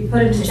 you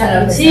put it into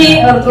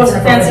ChatGPT, throw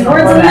some fancy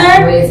words in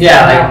there.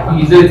 Yeah,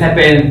 you do type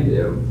in,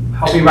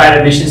 help me write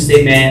a mission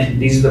statement.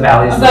 These are the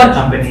values for the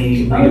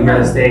company,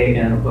 real estate,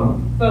 and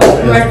boom.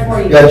 Right for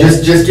you. Yeah,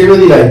 just give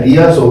me the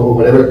ideas or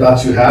whatever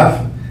thoughts you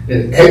have.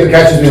 And Hector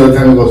catches me all the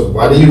time and goes,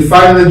 why do you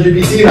find the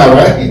GPT now,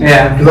 right?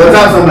 Yeah. Because all the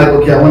times I'm like,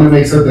 okay, I want to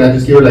make something. I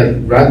just give her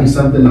write me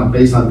something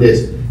based on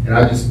this. And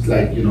I just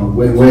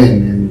win-win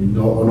and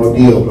no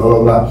deal, blah,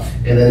 blah, blah.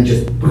 And then it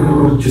just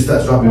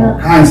starts dropping all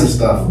kinds of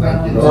stuff.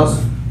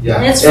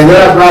 Yeah. And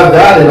then I grab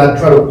that and I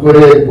try to put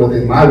it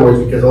within my words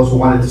because I also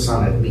want it to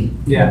sound like me.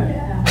 Yeah.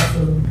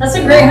 That's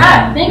a great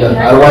hack. Thank you.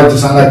 I don't want it to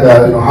sound like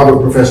a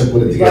Harvard professor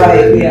put it together.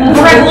 Right, yeah.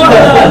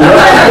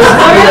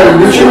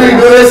 Did you really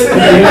do this?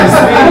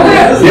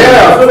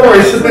 Yeah, of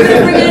course.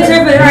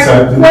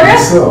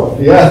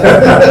 Yeah.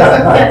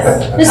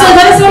 Just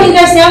let us know what you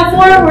guys stand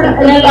for, and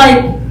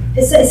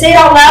then say it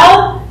out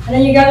loud, and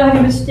then you guys will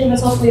have your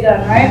statements hopefully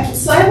done, right?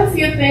 So I have a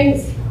few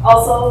things.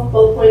 Also,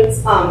 bullet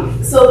points.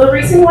 So the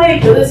reason why I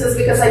do this is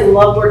because I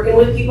love working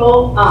with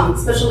people,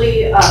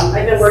 especially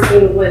I've been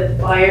working with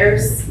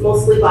buyers,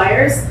 mostly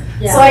buyers.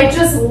 Yeah. So I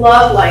just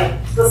love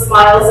the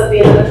smiles at the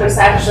end of the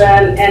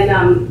transaction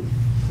and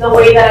the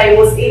way that I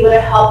was able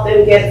to help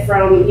them get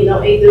from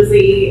A to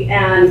Z.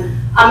 And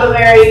I'm a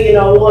very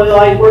loyal.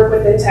 I work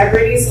with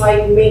integrity, so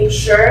I make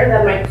sure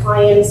that my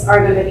clients are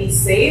going to be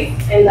safe.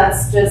 And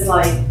that's just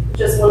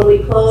when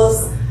we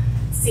close,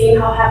 seeing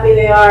how happy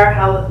they are,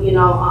 how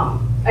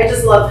I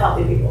just love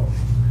helping people.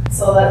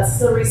 So that's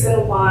the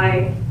reason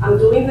why I'm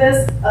doing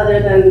this, other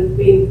than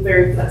being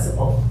very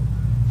flexible.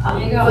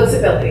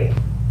 Flexibility.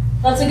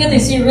 That's a good thing.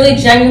 So you really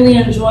genuinely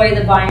enjoy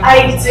the buying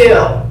process. I do.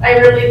 I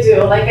really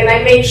do. And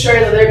I make sure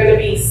that they're going to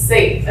be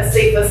safe, as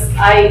safe as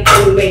I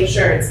can make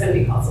sure it's going to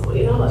be possible.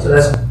 So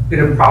that's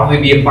going to probably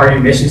be a part of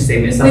your mission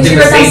statement. Something sure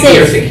with it's safety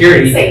safe. or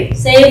security.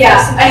 Safe.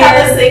 Yeah, I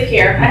have the safe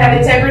here. I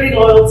have integrity,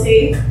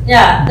 loyalty.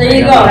 Yeah, there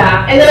you go.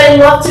 Yeah. And then I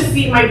love to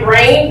feed my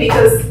brain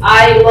because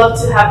I love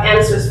to have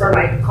answers for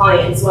my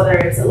clients, whether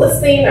it's a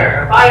listing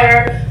or a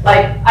buyer.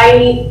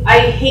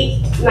 I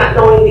hate not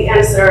knowing the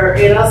answer,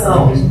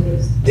 so.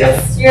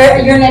 Yes.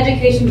 You're an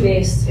education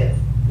based. Yeah.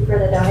 You wrote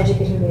that down,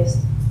 education based.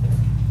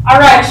 All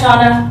right,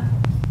 Shauna.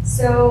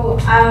 So,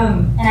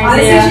 and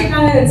honestly, she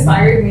kind of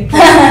inspired me.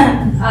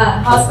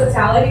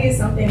 Hospitality is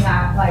something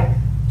that,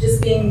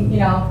 just being,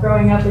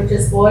 growing up with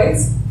just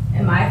boys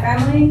in my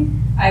family,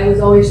 I was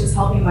always just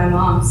helping my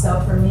mom.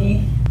 So for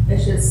me,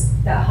 it's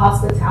just that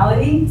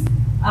hospitality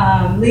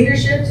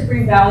Leadership to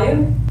bring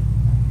value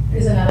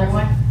is another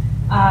one.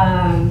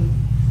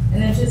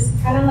 And then just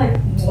kind of like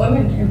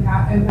women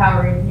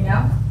empowering, you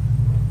know?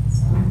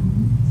 So,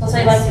 That's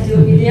what you like to do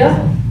what you do?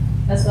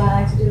 that's why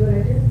I like to do what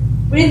I do.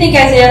 What do you think,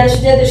 Isaiah?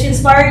 Did she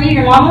inspire you,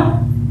 your mama?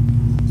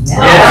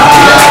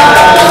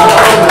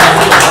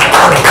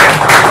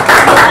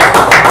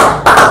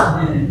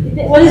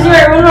 What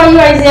about you,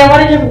 Isaiah? What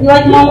did you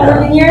like mom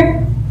working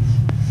here?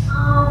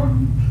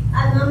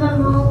 I love my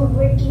mom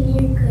working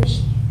here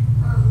because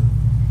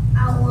I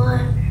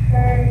want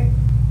her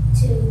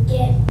to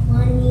get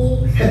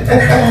money to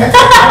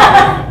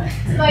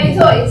buy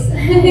toys.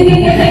 Dude, he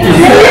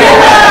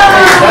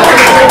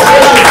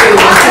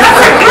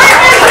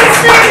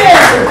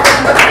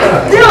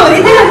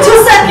did it in 2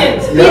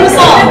 seconds. Beat us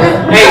all.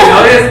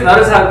 Hey,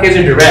 notice how kids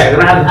are direct. They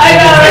don't have to. I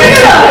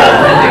know.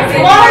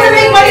 Mom has to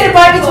make money to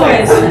buy the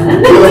toys.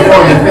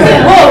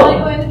 Whoa. I'm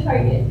going to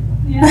Target.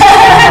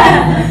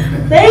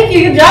 Thank you.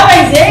 Good job,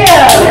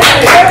 Isaiah.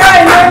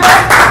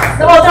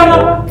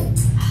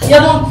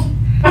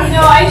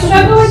 No, I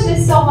struggle with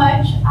this so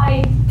much.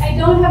 I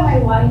don't have my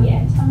why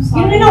yet. I'm You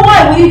sorry. don't even know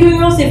why. What are you doing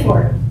real estate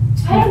for?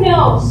 I don't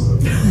know.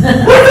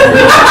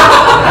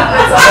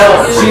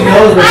 She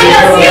knows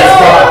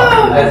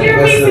I You're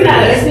amazing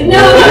at it. No.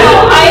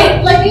 I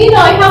have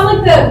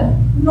like the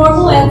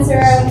normal answer.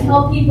 I want to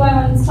help people. I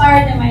want to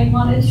inspire them. I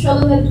want to show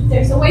them that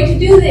there's a way to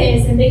do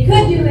this and they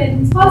could do it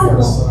and it's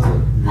possible.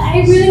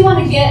 I really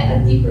want to get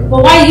a deeper.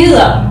 But why you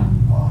though?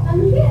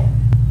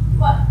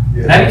 What?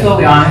 Can I be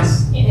totally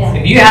honest? Yeah.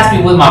 If you ask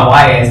me what my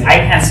why is, I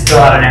can't spill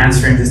out an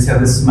answer and just tell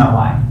this is my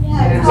why.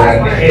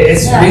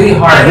 It's really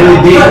hard.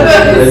 Really deep.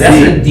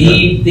 That's a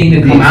deep thing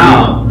to come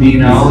out, you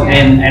know.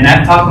 And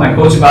I've talked to my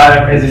coach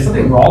about it. Is there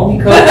something wrong with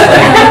me, coach? Like,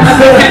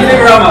 I can't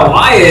figure out my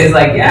why is.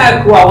 Like,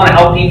 yeah, cool. I want to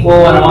help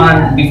people and I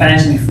want to be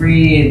financially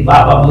free.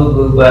 Blah blah blah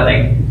blah. But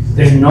like,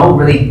 there's no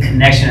really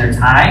connection or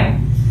tie.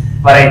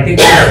 But I think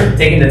we're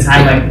taking the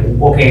time. Like,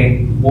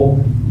 okay, well,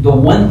 the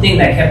one thing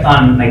that kept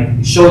on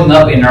like showing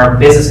up in our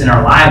business, in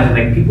our lives, is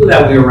like people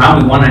that we're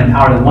around, we want to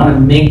empower them, want to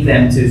make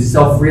them to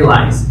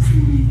self-realize.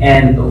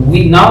 And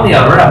we, not only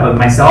Alberta, but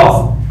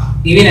myself,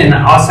 even in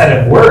outside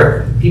of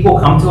work, people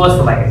come to us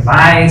for like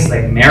advice,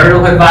 like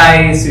marital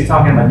advice. We're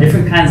talking about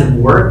different kinds of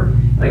work,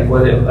 like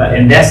whether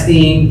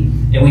investing,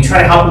 and we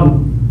try to help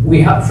them.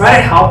 Try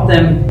to help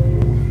them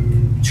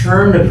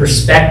turn the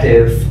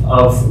perspective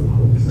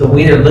of the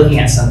way they're looking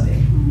at something.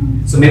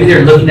 So maybe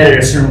they're looking at it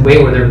a certain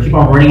way where they keep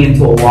on running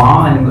into a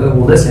wall, and well,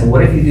 listen,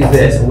 what if you do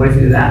this, or what if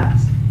you do that?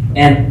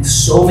 And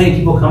so many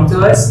people come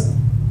to us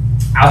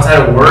outside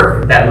of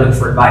work that look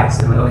for advice.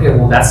 And like, okay,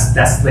 well, that's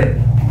like,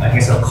 I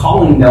guess, a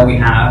calling that we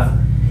have.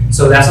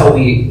 So that's how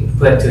we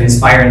put to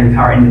inspire and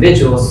empower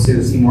individuals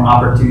to see more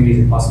opportunities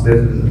and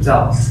possibilities in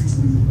themselves.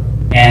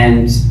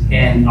 And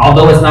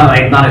although it's not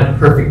a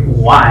perfect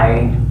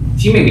why,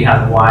 she maybe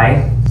has a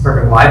why,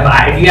 perfect why.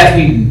 But if you ask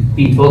me,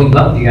 being totally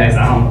blunt with you guys,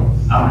 I don't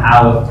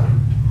have.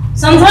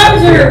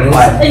 Sometimes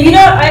you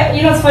know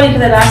it's funny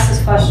because I've asked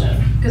this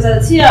question because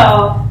at the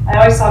TL I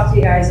always talk to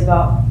you guys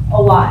about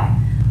a why.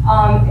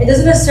 It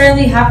doesn't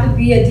necessarily have to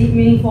be a deep,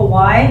 meaningful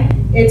why.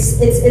 It's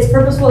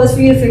purposeful. It's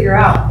for you to figure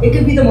out. It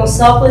could be the most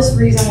selfless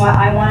reason why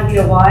I want to be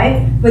a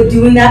why, but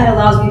doing that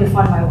allows me to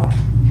fund my why.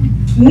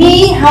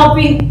 Me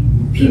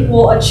helping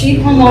people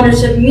achieve home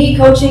ownership, me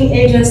coaching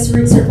agents to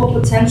reach their full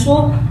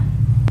potential,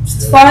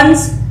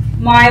 funds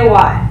my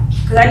why.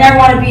 Because I never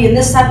want to be in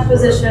this type of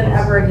position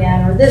ever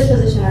again, or this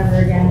position ever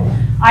again.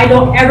 I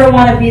don't ever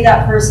want to be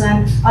that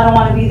person. I don't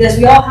want to be this.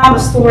 We all have a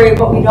story of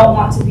what we don't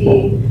want to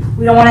be.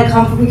 We don't want to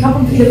come from, we come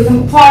from either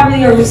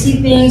poverty, or we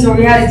see things, or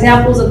we had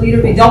examples of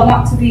leaders we don't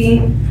want to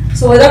be.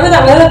 So whatever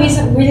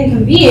reason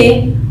can be,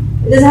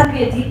 it doesn't have to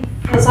be a deep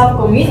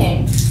philosophical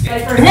meaning.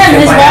 But for him,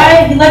 his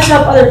why, he likes to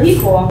help other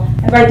people.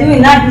 And by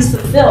doing that, he's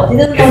fulfilled. He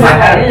doesn't know If I what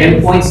had that to is.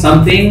 pinpoint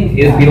something,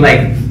 it would be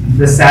like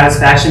the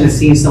satisfaction of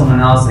seeing someone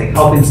else, like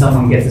helping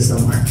someone get to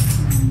somewhere.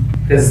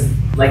 Because,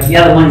 like,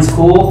 yeah, the money's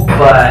cool,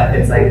 but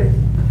it's like,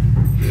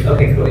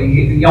 okay, cool.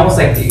 You almost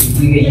like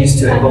you get used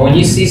to it. But when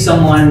you see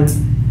someone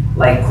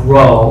like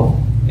grow,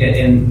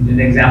 in an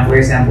example, your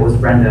example was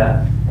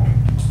Brenda,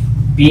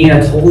 being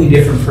a totally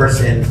different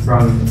person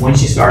from when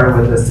she started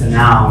with us to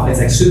now, it's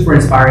like super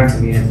inspiring to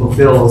me and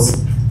fulfills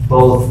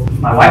both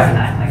my wife and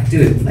I. Like,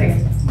 dude, like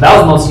that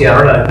was mostly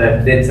Alberta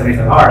that did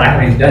 75 hard. I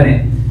haven't even done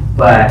it.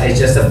 But it's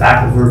just the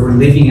fact that we're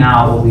living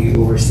out what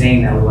we're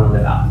saying that we want to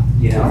live out,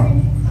 you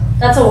know?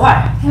 That's a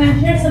why. Can I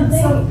share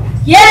something?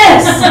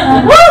 Yes!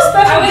 Woo,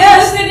 special I was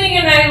guest! listening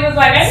and I was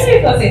like, I need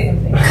to go say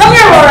something. Come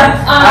here, Laura.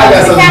 I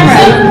got the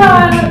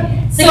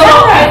camera. So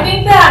I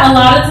think that a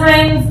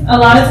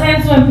lot of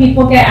times when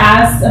people get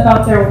asked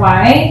about their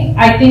why,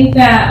 I think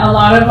that a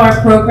lot of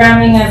our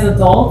programming as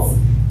adults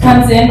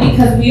comes in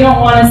because we don't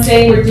want to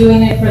say we're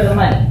doing it for the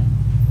money.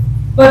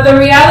 But the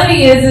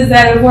reality is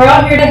that if we're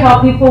out here to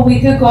help people, we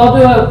could go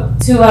to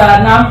a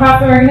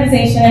nonprofit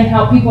organization and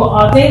help people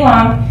all day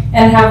long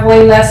and have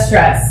way less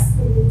stress.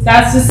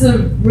 That's just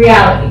a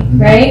reality,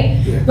 right?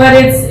 Yeah. But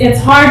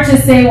it's hard to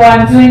say, well,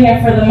 I'm doing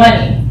it for the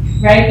money,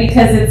 right?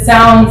 Because it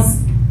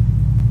sounds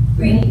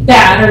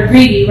bad or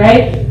greedy,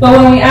 right? But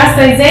when we asked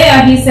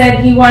Isaiah, he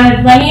said he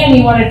wanted money and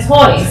he wanted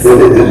toys,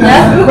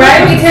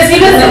 right? Because he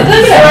doesn't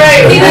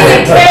care. He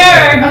doesn't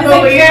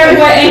care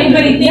what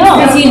anybody thinks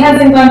because he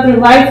hasn't gone through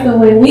life the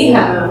way we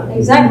have.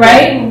 Exactly.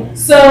 Right?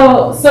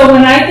 So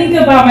when I think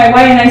about my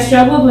why, and I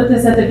struggled with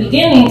this at the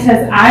beginning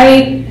because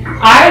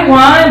I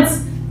want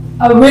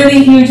a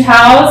really huge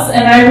house,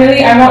 and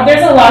I want,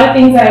 there's a lot of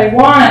things that I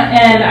want,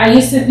 and I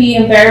used to be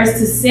embarrassed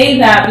to say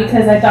that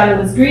because I thought it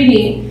was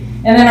greedy.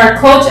 And then our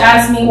coach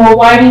asked me, well,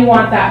 why do you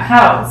want that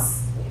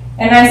house?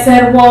 And I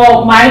said,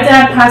 well, my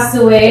dad passed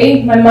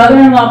away, my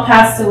mother-in-law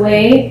passed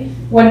away.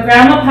 When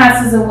grandma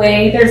passes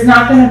away, there's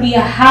not going to be a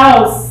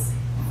house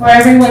for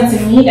everyone to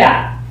meet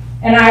at.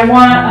 And I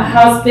want a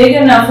house big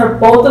enough for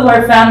both of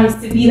our families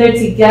to be there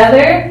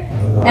together.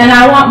 And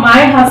I want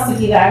my house to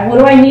be that. What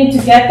do I need to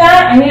get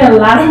that? I need a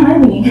lot of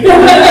money.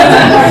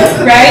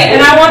 Right?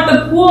 And I want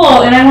the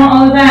pool, and I want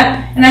all of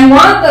that. And I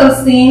want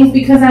those things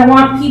because I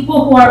want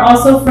people who are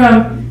also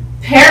from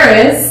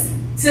Paris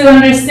to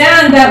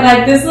understand that,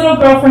 like, this little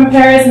girl from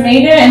Paris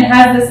made it and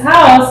has this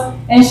house,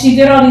 and she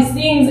did all these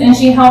things, and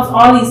she helps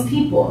all these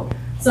people.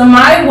 So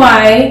my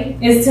why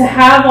is to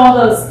have all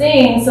those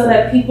things so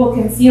that people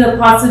can see the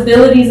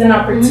possibilities and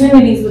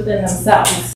opportunities within themselves.